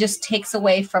that just takes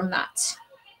away from that.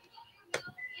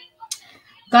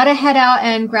 Gotta head out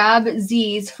and grab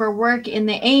Z's for work in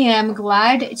the AM.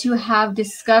 Glad to have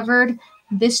discovered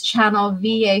this channel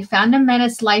via Fandom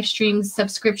Menace live stream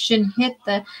subscription. Hit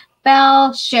the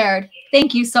bell, shared.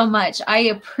 Thank you so much. I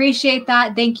appreciate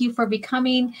that. Thank you for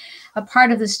becoming a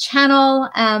part of this channel.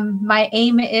 My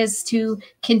aim is to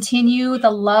continue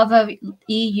the love of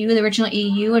EU, the original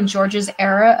EU, and George's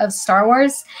era of Star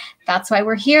Wars. That's why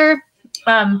we're here.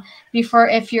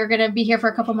 If you're going to be here for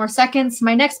a couple more seconds,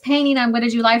 my next painting I'm going to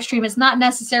do live stream is not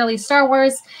necessarily Star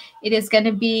Wars. It is going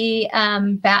to be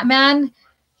Batman,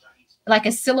 like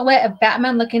a silhouette of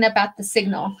Batman looking up at the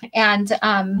signal. And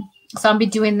so I'll be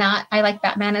doing that. I like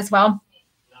Batman as well.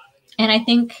 And I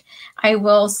think I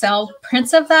will sell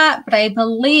prints of that. But I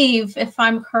believe, if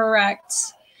I'm correct,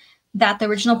 that the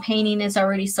original painting is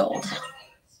already sold.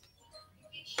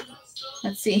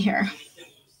 Let's see here.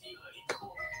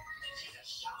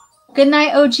 Good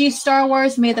night, OG Star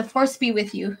Wars. May the Force be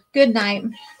with you. Good night.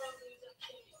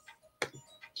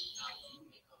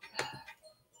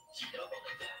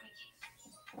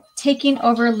 Taking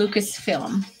over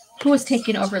Lucasfilm. Who is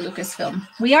taking over Lucasfilm?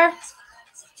 We are.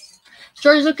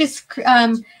 George Lucas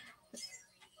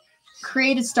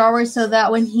created Star Wars so that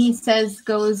when he says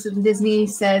goes, Disney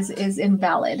says is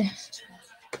invalid.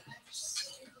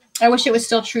 I wish it was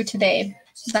still true today.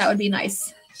 That would be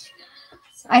nice.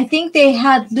 I think they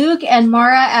had Luke and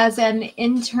Mara as an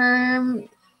interim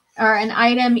or an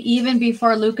item even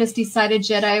before Lucas decided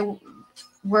Jedi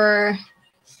were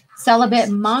celibate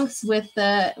monks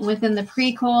within the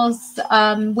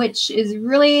prequels, which is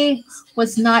really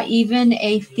was not even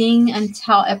a thing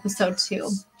until episode 2.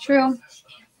 True.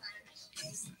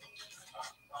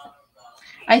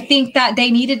 I think that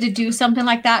they needed to do something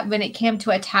like that when it came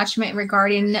to attachment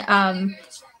regarding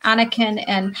Anakin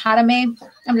and Padme.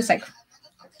 I'm just like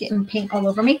getting paint all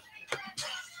over me.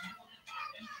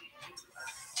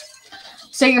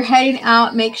 So you're heading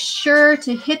out. Make sure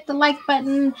to hit the like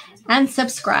button and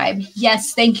subscribe.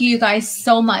 Yes, thank you guys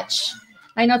so much.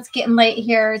 I know it's getting late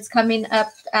here. It's coming up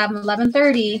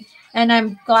 11:30, and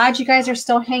I'm glad you guys are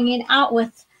still hanging out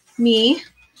with me.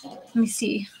 Let me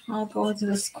see. I'll go to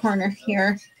this corner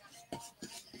here.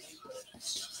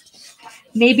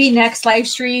 Maybe next live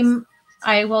stream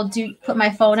I will put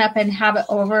my phone up and have it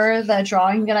over the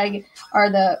drawing that or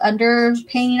the under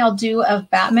painting I'll do of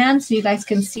Batman, so you guys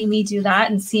can see me do that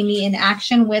and see me in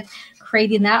action with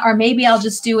creating that. Or maybe I'll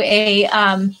just do a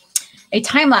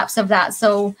time lapse of that,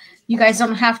 so you guys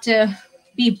don't have to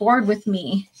be bored with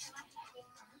me.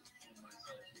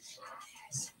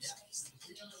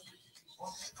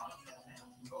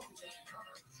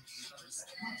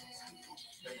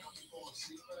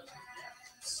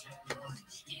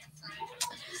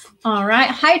 All right.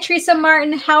 Hi, Teresa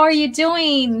Martin. How are you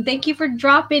doing? Thank you for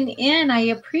dropping in. I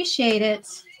appreciate it.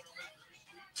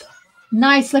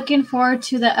 Nice. Looking forward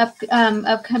to the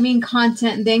upcoming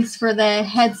content. Thanks for the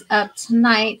heads up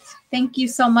tonight. Thank you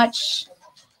so much.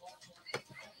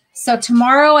 So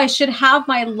tomorrow I should have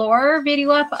my lore video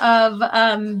up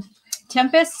of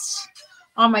Tempest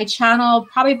on my channel,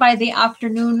 probably by the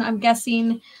afternoon, I'm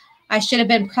guessing. I should have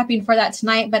been prepping for that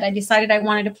tonight, but I decided I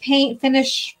wanted to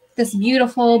finish this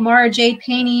beautiful Mara Jade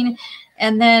painting,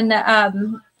 and then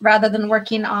rather than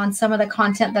working on some of the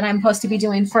content that I'm supposed to be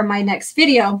doing for my next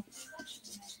video.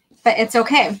 But it's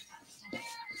okay.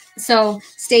 So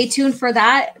stay tuned for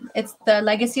that. It's the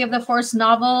Legacy of the Force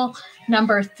novel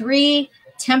number 3,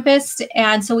 Tempest.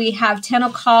 And so we have Tenno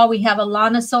Call, we have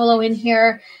Alana Solo in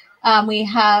here. We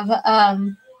have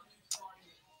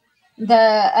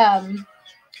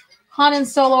Han and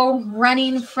Solo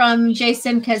running from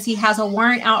Jason because he has a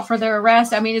warrant out for their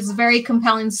arrest. I mean, it's a very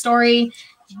compelling story.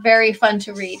 Very fun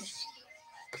to read.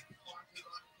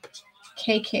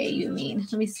 KK, you mean?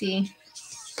 Let me see.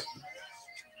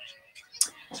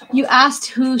 You asked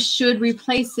who should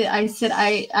replace it. I said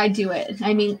I do it.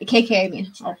 I mean, KK, I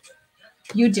mean. Oh,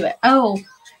 you do it. Oh,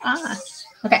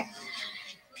 okay.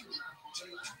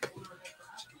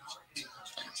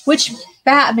 Which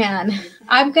Batman?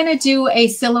 I'm going to do a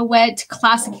silhouette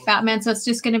classic Batman. So it's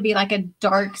just going to be like a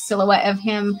dark silhouette of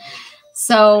him.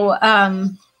 So,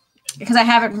 because I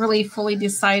haven't really fully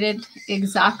decided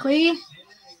exactly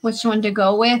which one to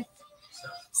go with.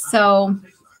 So,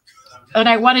 and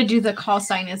I want to do the call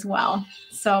sign as well.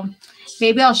 So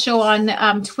maybe I'll show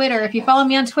on Twitter. If you follow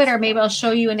me on Twitter, maybe I'll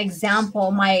show you an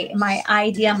example, my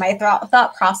idea, my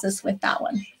thought process with that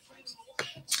one.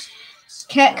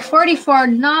 Keck 44,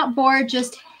 not bored,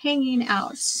 just hanging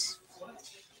out.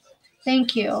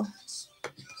 Thank you.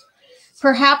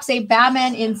 Perhaps a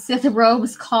Batman in Sith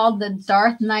robes called the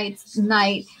Darth Knight's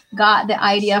Knight got the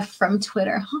idea from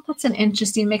Twitter. Oh, that's an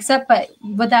interesting mix-up, but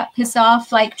would that piss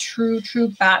off like true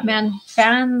Batman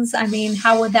fans? I mean,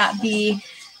 how would that be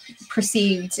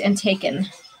perceived and taken?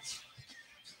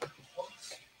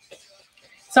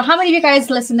 So how many of you guys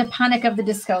listen to Panic of the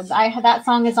Disco? That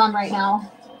song is on right now.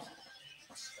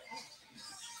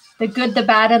 The Good, the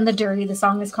Bad, and the Dirty, the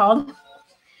song is called.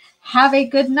 Have a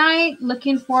good night.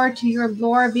 Looking forward to your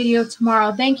lore video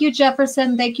tomorrow. Thank you,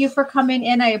 Jefferson. Thank you for coming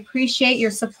in. I appreciate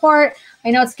your support. I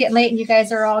know it's getting late and you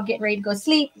guys are all getting ready to go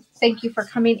sleep. Thank you for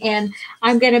coming in.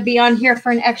 I'm going to be on here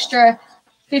for an extra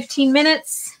 15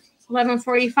 minutes.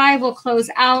 11:45 we'll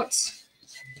close out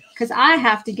because I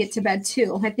have to get to bed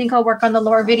too. I think I'll work on the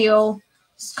lore video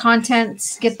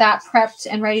content, get that prepped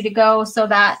and ready to go so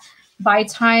that by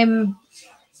time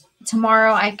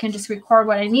tomorrow I can just record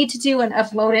what I need to do and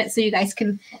upload it so you guys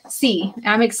can see.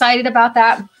 I'm excited about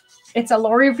that. It's a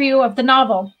lore review of the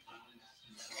novel.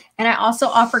 And I also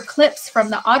offer clips from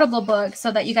the Audible book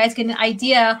so that you guys get an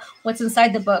idea what's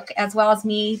inside the book, as well as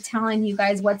me telling you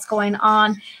guys what's going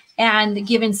on and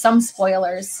giving some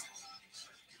spoilers.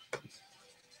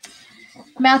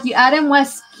 Matthew, Adam,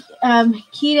 West,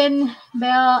 Keaton,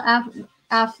 Bell,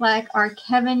 Affleck, or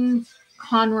Kevin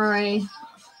Conroy.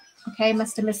 Okay,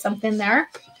 must have missed something there.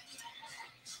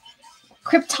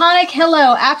 Kryptonic,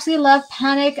 hello. Absolutely love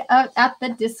Panic at the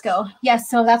Disco.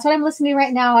 Yes, so that's what I'm listening to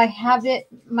right now. I have it,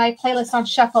 my playlist on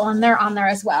shuffle, and they're on there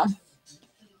as well.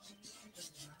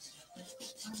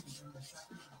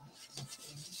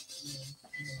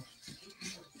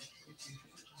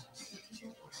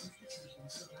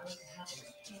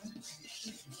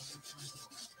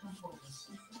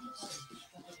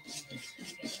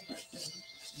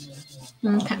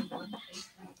 Okay.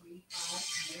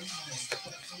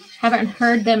 Haven't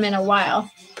heard them in a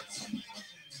while.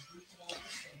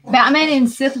 Batman in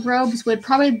Sith robes would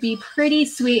probably be pretty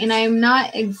sweet, and I am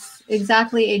not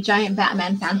exactly a giant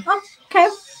Batman fan. Oh, okay.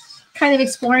 Kind of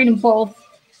exploring both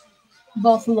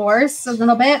lores a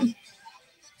little bit.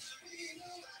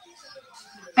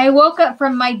 I woke up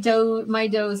from my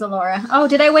doze, Alora. Oh,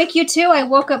 did I wake you too? I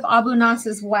woke up Abu Nas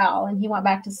as well, and he went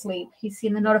back to sleep. He's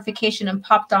seen the notification and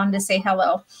popped on to say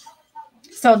hello.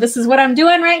 So this is what I'm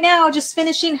doing right now, just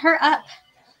finishing her up.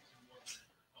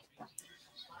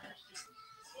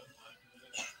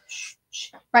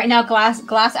 Right now,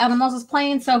 Glass Animals is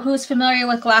playing. So who's familiar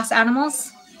with Glass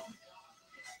Animals?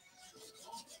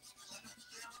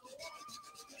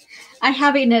 I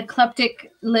have an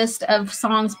eclectic list of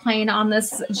songs playing on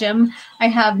this gym. I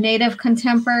have native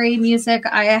contemporary music.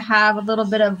 I have a little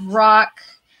bit of rock,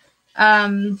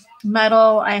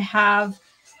 metal. I have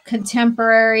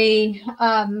contemporary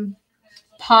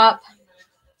pop.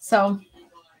 So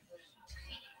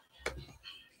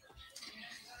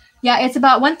Yeah, it's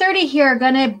about 1:30 here.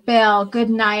 Gonna bail. Good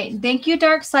night. Thank you,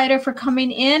 Darksider, for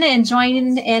coming in and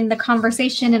joining in the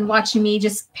conversation and watching me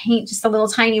just paint just a little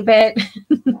tiny bit.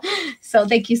 So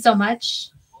thank you so much.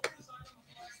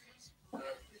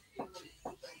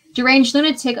 Deranged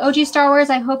Lunatic, OG Star Wars,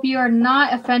 I hope you are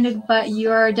not offended, but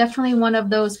you're definitely one of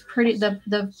those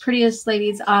the prettiest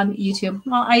ladies on YouTube.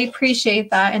 Well, I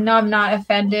appreciate that. And no, I'm not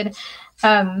offended.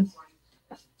 I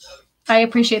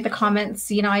appreciate the comments.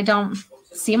 You know, I don't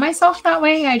see myself that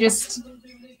way. This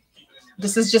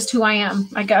is just who I am,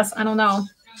 I guess. I don't know.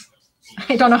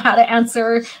 I don't know how to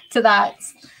answer to that.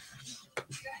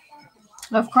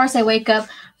 Of course, I wake up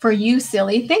for you,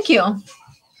 silly. Thank you.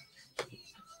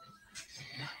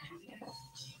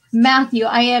 Matthew,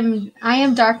 I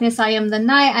am darkness, I am the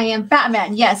night, I am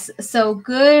Batman. Yes, so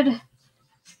good.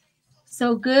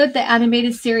 So good. The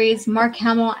animated series, Mark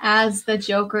Hamill as the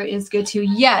Joker is good too.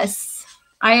 Yes,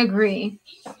 I agree.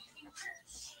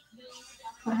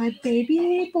 My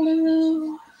baby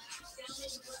blue.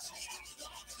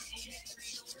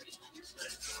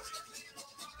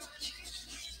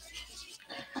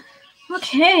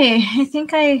 Okay, I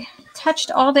think I touched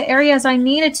all the areas I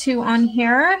needed to on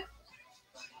here.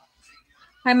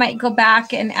 I might go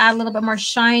back and add a little bit more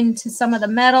shine to some of the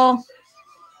metal.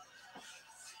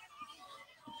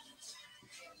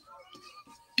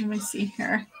 Let me see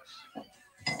here.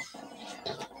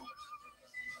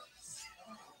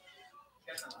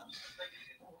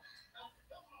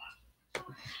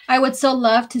 I would so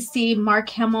love to see Mark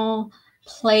Hamill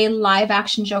play live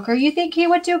action Joker. You think he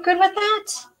would do good with that?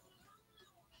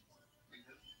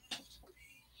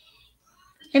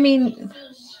 I mean,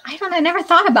 I don't know. I never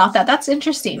thought about that. That's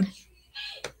interesting.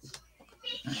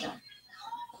 Okay.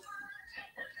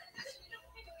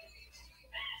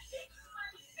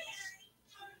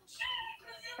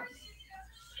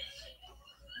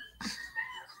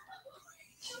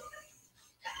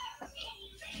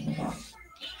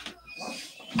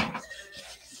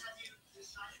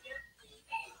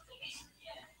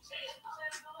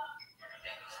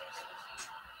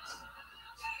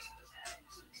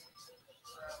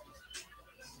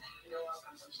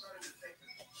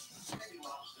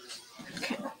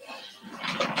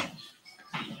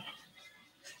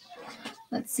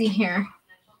 Let's see here.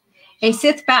 A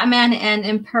Sith Batman and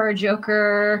Emperor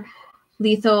Joker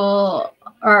lethal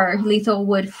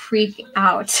would freak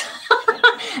out.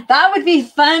 That would be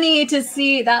funny to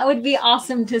see. That would be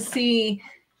awesome to see.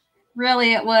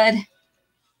 Really, it would.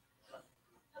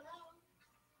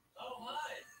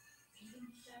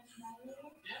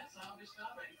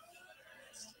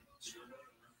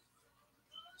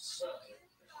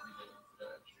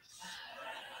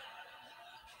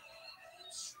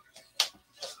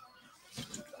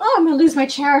 Oh, I'm going to lose my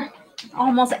chair.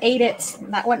 Almost ate it.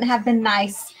 That wouldn't have been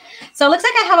nice. So it looks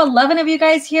like I have 11 of you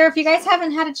guys here. If you guys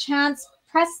haven't had a chance,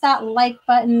 press that like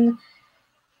button.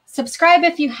 Subscribe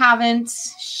if you haven't.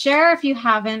 Share if you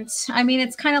haven't. I mean,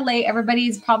 it's kind of late.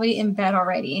 Everybody's probably in bed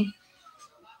already.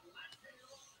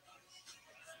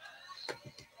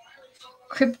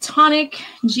 Kryptonic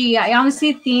G. I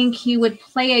honestly think he would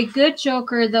play a good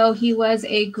Joker, though he was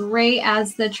a gray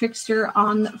as the trickster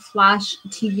on Flash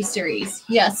TV series.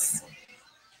 Yes.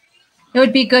 It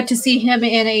would be good to see him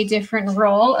in a different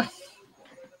role.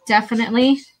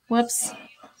 Definitely. Whoops.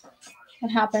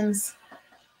 What happens?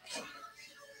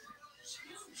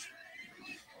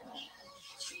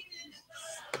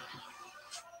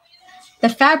 The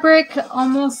fabric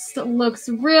almost looks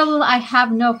real. I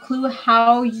have no clue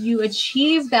how you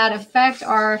achieve that effect,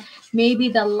 or maybe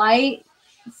the light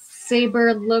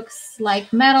saber looks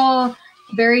like metal,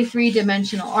 very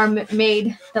three-dimensional, or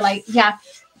made the light. Yeah.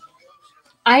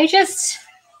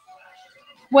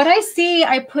 What I see,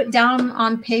 I put down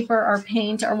on paper or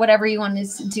paint or whatever you want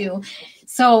to do.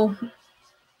 So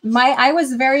I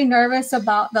was very nervous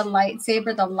about the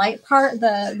lightsaber, the light part,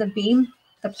 the beam,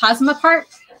 the plasma part.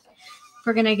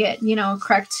 We're going to get,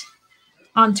 correct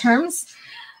on terms.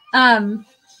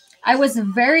 I was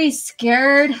very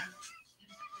scared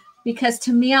because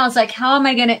to me, I was like, how am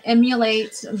I going to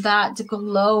emulate that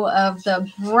glow of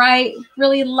the bright,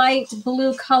 really light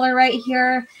blue color right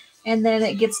here? And then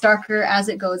it gets darker as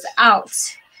it goes out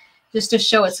just to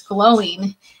show it's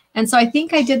glowing. And so I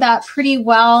think I did that pretty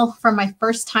well for my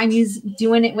first time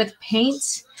doing it with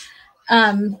paint.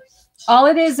 All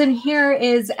it is in here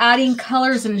is adding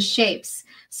colors and shapes.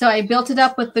 So I built it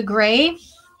up with the gray.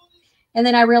 And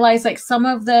then I realized like some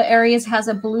of the areas has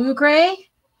a blue gray.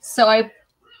 So I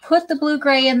put the blue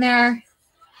gray in there.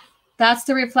 That's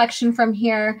the reflection from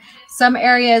here. Some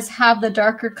areas have the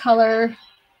darker color,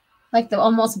 like the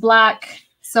almost black.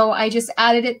 So I just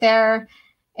added it there.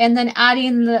 and then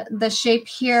adding the shape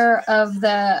here of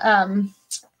the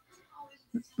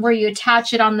where you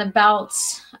attach it on the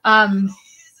belt,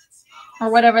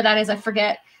 or whatever that is, I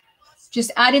forget.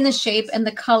 Just adding the shape and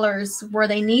the colors where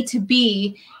they need to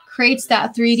be creates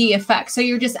that 3D effect. So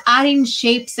you're just adding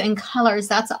shapes and colors.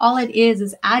 That's all it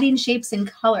is adding shapes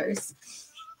and colors.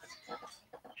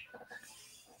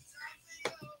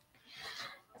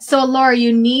 So Laura,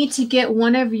 you need to get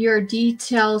one of your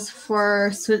details for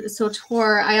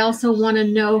Sotor. I also want to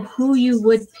know who you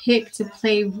would pick to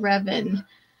play Revan.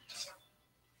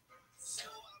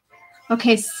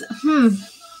 Okay, so,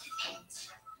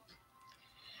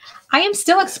 I am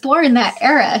still exploring that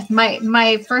era.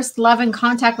 My first love and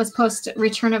contact was post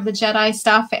Return of the Jedi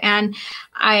stuff, and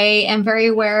I am very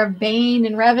aware of Bane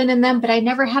and Revan in them, but I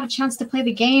never had a chance to play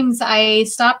the games. I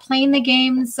stopped playing the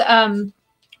games,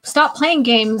 stopped playing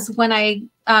games when I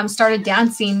started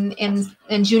dancing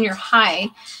in junior high.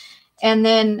 And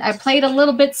then I played a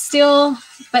little bit still,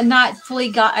 but not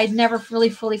fully I never really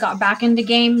fully got back into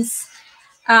games.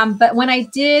 But when I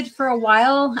did for a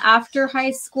while after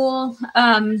high school,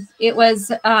 it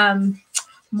was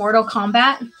Mortal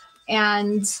Kombat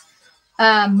and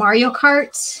Mario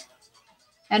Kart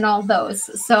and all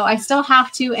those. So I still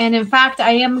have to. And in fact,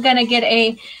 I am going to get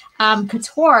a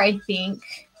Couture, I think.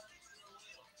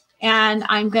 And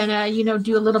I'm going to,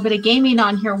 do a little bit of gaming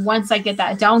on here once I get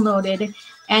that downloaded,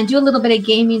 and do a little bit of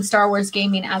gaming, Star Wars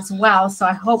gaming as well. So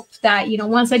I hope that,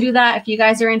 once I do that, if you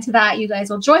guys are into that, you guys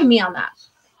will join me on that.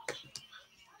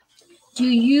 Do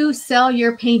you sell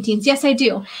your paintings? Yes, I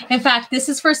do. In fact, this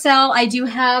is for sale. I do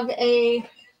have a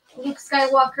Luke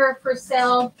Skywalker for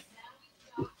sale.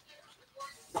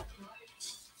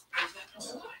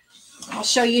 I'll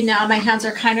show you now. My hands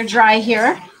are kind of dry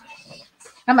here.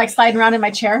 I'm like sliding around in my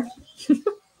chair.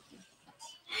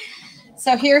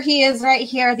 So here he is right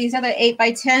here. These are the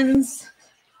 8x10s.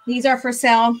 These are for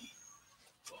sale.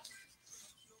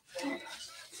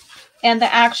 And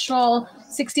the actual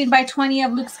 16x20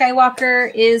 of Luke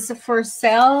Skywalker is for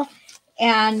sale.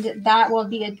 And that will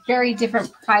be a very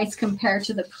different price compared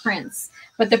to the prints.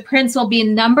 But the prints will be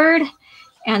numbered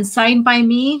and signed by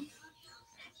me.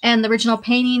 And the original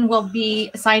painting will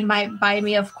be signed by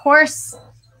me, of course.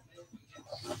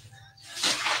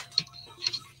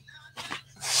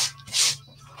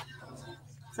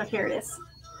 So here it is.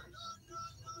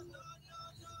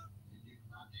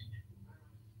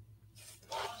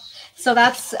 So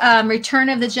that's Return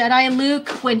of the Jedi Luke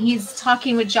when he's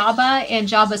talking with Jabba in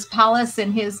Jabba's palace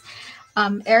in his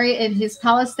area in his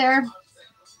palace there.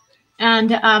 And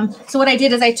so what I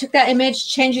did is I took that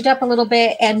image, changed it up a little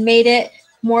bit, and made it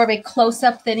more of a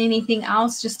close-up than anything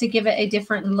else, just to give it a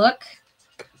different look.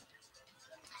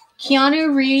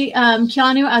 Keanu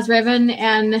as Revan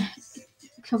and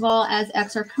Cavill as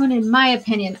Exar-Kun, in my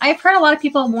opinion. I've heard a lot of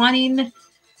people wanting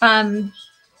Keanu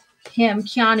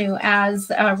as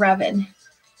Revan.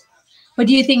 But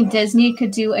do you think Disney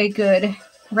could do a good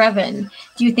Revan?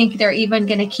 Do you think they're even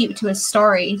going to keep to a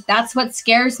story? That's what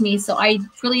scares me. So I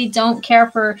really don't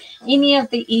care for any of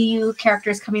the EU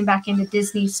characters coming back into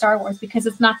Disney Star Wars, because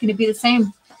it's not going to be the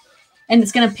same. And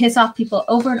it's going to piss off people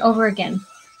over and over again.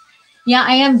 Yeah,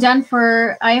 I am down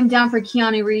for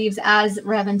Keanu Reeves as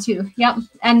Revan too. Yep.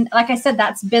 And like I said,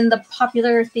 that's been the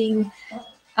popular thing.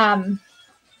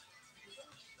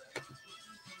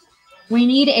 We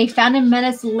need a Phantom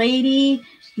Menace lady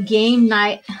game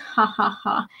night. Ha ha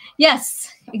ha.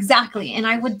 Yes, exactly. And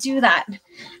I would do that.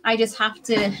 I just have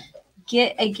to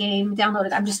get a game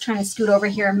downloaded. I'm just trying to scoot over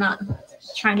here. I'm not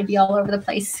trying to be all over the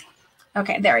place.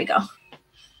 Okay, there we go.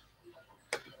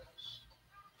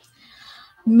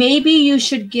 Maybe you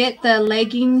should get the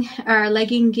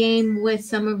legging game with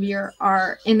some of your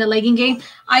art in the legging game.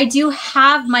 I do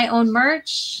have my own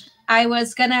merch. I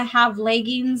was gonna have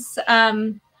leggings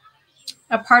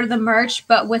a part of the merch,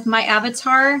 but with my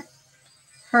avatar,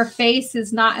 her face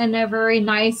is not in a very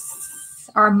nice,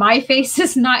 or my face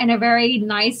is not in a very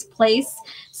nice place.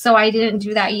 So I didn't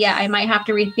do that yet. I might have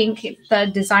to rethink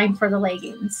the design for the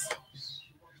leggings.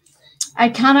 I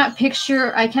cannot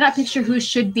picture who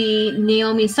should be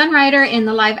Naomi Sunrider in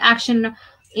the live action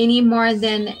any more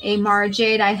than a Mara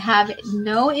Jade. I have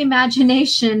no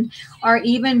imagination, or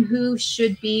even who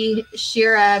should be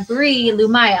Shira Brie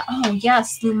Lumaya. Oh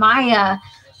yes, Lumaya.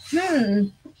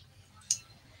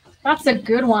 That's a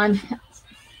good one.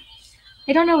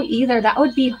 I don't know either. That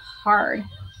would be hard.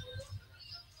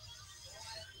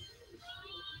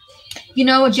 You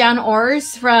know, Jan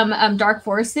Ors from Dark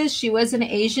Forces, she was an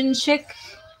Asian chick.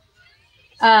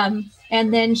 And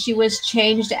then she was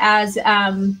changed as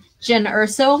Jyn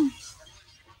Erso.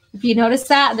 If you notice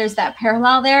that, there's that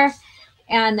parallel there.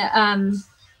 And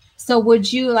So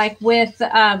would you like with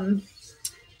Nomi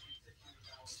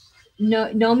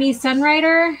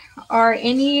Sunrider or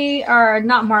any, or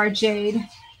not Mara Jade,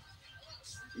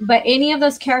 but any of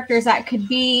those characters that could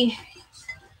be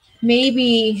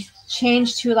maybe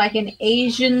changed to like an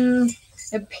Asian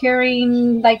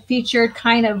appearing, like featured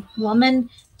kind of woman?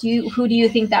 Who do you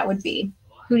think that would be?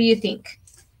 Who do you think?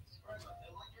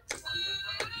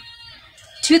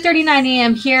 2:39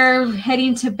 a.m. here,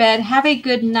 heading to bed. Have a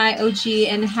good night, OG,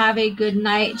 and have a good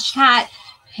night, chat.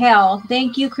 Hell,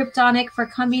 thank you, Kryptonic, for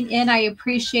coming in. I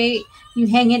appreciate you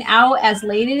hanging out as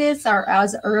late it is, or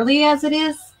as early as it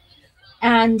is.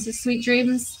 And sweet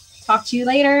dreams. Talk to you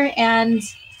later. And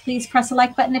please press the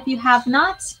like button if you have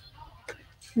not.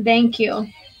 Thank you.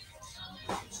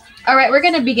 All right, we're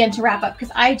going to begin to wrap up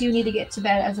because I do need to get to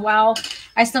bed as well.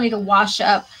 I still need to wash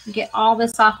up, get all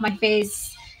this off my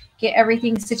face, get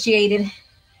everything situated.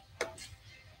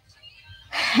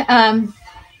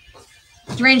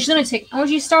 Deranged Lunatic.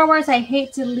 OG Star Wars, I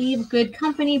hate to leave good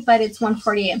company, but it's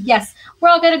 1:40 a.m. Yes, we're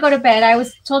all going to go to bed. I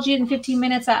told you in 15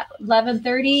 minutes at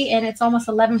 11:30, and it's almost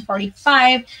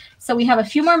 11:45. So we have a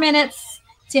few more minutes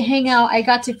to hang out. I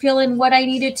got to fill in what I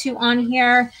needed to on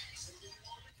here.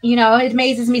 You know, it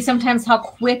amazes me sometimes how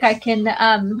quick I can,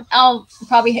 I'll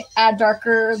probably add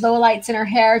darker low lights in her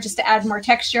hair just to add more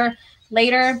texture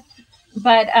later.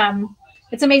 But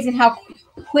it's amazing how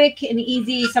quick and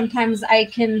easy sometimes I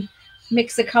can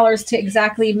mix the colors to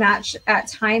exactly match at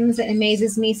times. It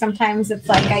amazes me. Sometimes it's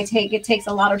like it takes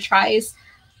a lot of tries.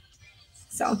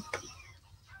 So,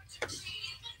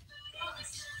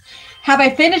 have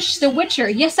I finished The Witcher?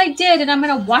 Yes, I did, and I'm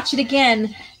going to watch it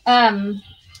again.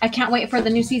 I can't wait for the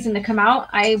new season to come out.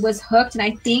 I was hooked, and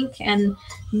I think, and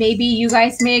maybe you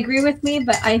guys may agree with me,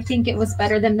 but I think it was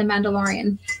better than The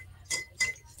Mandalorian.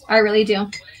 I really do.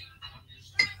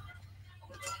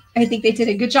 I think they did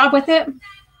a good job with it.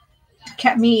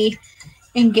 Kept me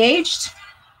engaged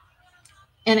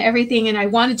and everything, and I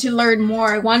wanted to learn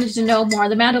more. I wanted to know more.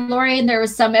 The Mandalorian, there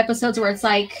was some episodes where it's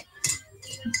like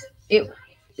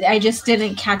I just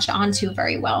didn't catch on to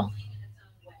very well.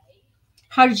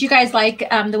 How did you guys like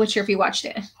The Witcher if you watched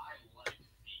it?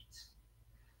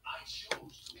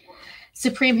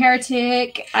 Supreme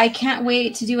Heretic, I can't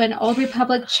wait to do an Old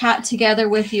Republic chat together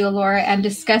with you, Laura, and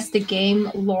discuss the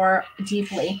game lore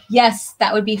deeply. Yes,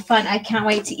 that would be fun. I can't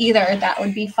wait to either. That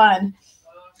would be fun.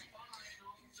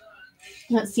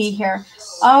 Let's see here.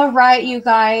 All right, you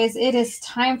guys, it is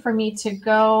time for me to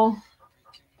go.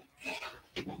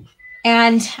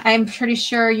 And I'm pretty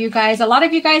sure you guys, a lot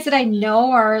of you guys that I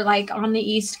know are like on the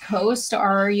East Coast,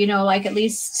 or, you know, like at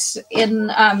least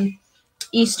in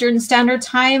Eastern Standard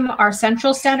Time or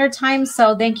Central Standard Time.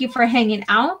 So thank you for hanging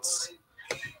out.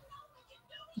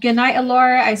 Good night,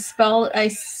 Alora. I spelled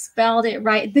it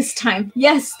right this time.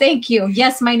 Yes, thank you.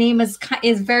 Yes, my name is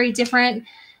very different.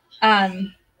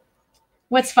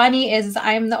 What's funny is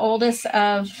I'm the oldest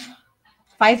of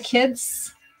 5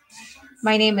 kids.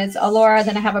 My name is Alora.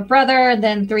 Then I have a brother,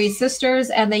 then 3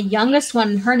 sisters, and the youngest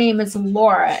one, her name is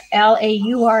Laura,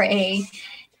 Laura.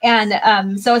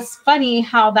 And so it's funny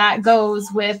how that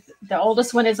goes with the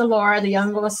oldest one is Alora, the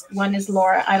youngest one is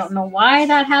Laura. I don't know why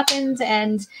that happened,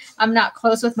 and I'm not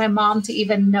close with my mom to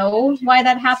even know why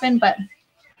that happened, but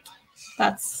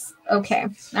that's okay.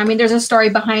 I mean, there's a story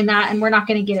behind that, and we're not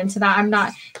going to get into that. I'm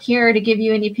not here to give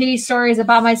you any pity stories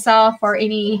about myself or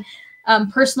any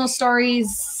personal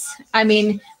stories. I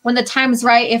mean, when the time's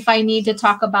right, if I need to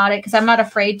talk about it, because I'm not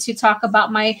afraid to talk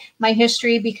about my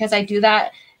history, because I do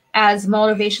that as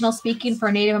motivational speaking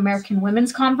for Native American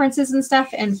women's conferences and stuff,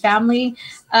 and family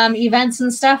events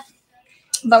and stuff.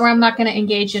 But I'm not going to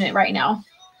engage in it right now.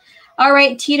 All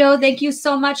right, Tito, thank you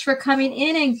so much for coming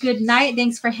in, and good night.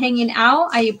 Thanks for hanging out.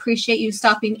 I appreciate you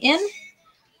stopping in.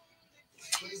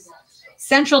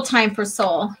 Central Time for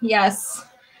Soul. Yes.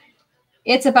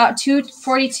 It's about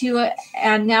 2:42,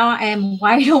 and now I am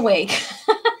wide awake.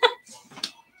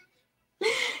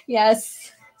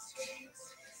 Yes.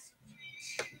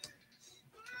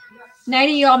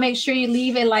 Nighty, you all, make sure you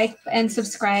leave a like and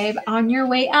subscribe on your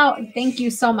way out. Thank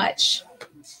you so much.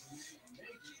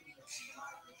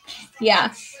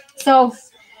 Yeah. So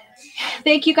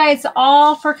thank you guys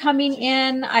all for coming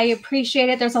in. I appreciate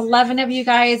it. There's 11 of you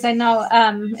guys. I know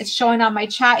it's showing on my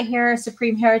chat here.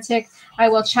 Supreme Heretic, I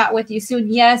will chat with you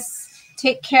soon. Yes.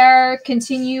 Take care.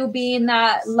 Continue being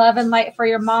that love and light for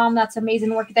your mom. That's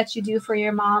amazing work that you do for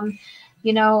your mom.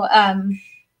 You know,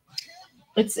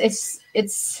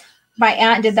 it's my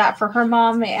aunt did that for her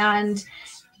mom, and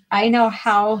I know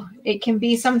how it can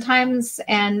be sometimes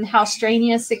and how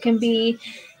strenuous it can be,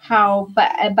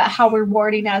 but how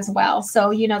rewarding as well.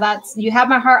 So, you know, you have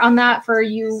my heart on that for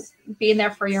you being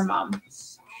there for your mom.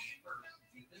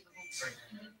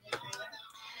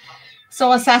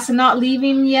 So Assassin not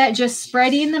leaving yet, just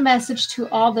spreading the message to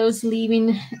all those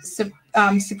leaving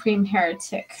Supreme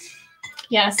Heretic.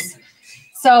 Yes.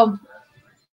 So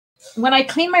when I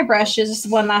clean my brushes,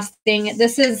 one last thing.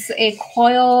 This is a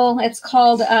coil. It's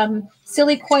called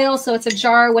Silly Coil. So it's a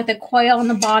jar with a coil on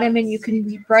the bottom, and you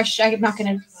can brush. You're not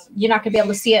gonna be able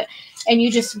to see it. And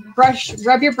you just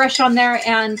rub your brush on there,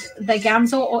 and the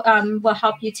Gamsol will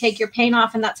help you take your paint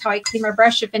off. And that's how I clean my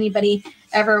brush. If anybody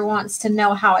ever wants to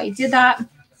know how I did that.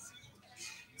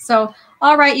 So,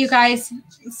 all right, you guys.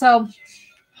 So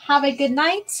have a good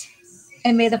night,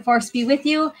 and may the force be with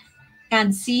you.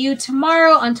 And see you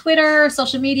tomorrow on Twitter,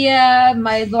 social media.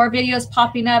 My lore video is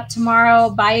popping up tomorrow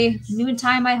by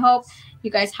noontime, I hope.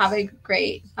 You guys have a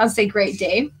great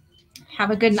day. Have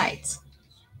a good night.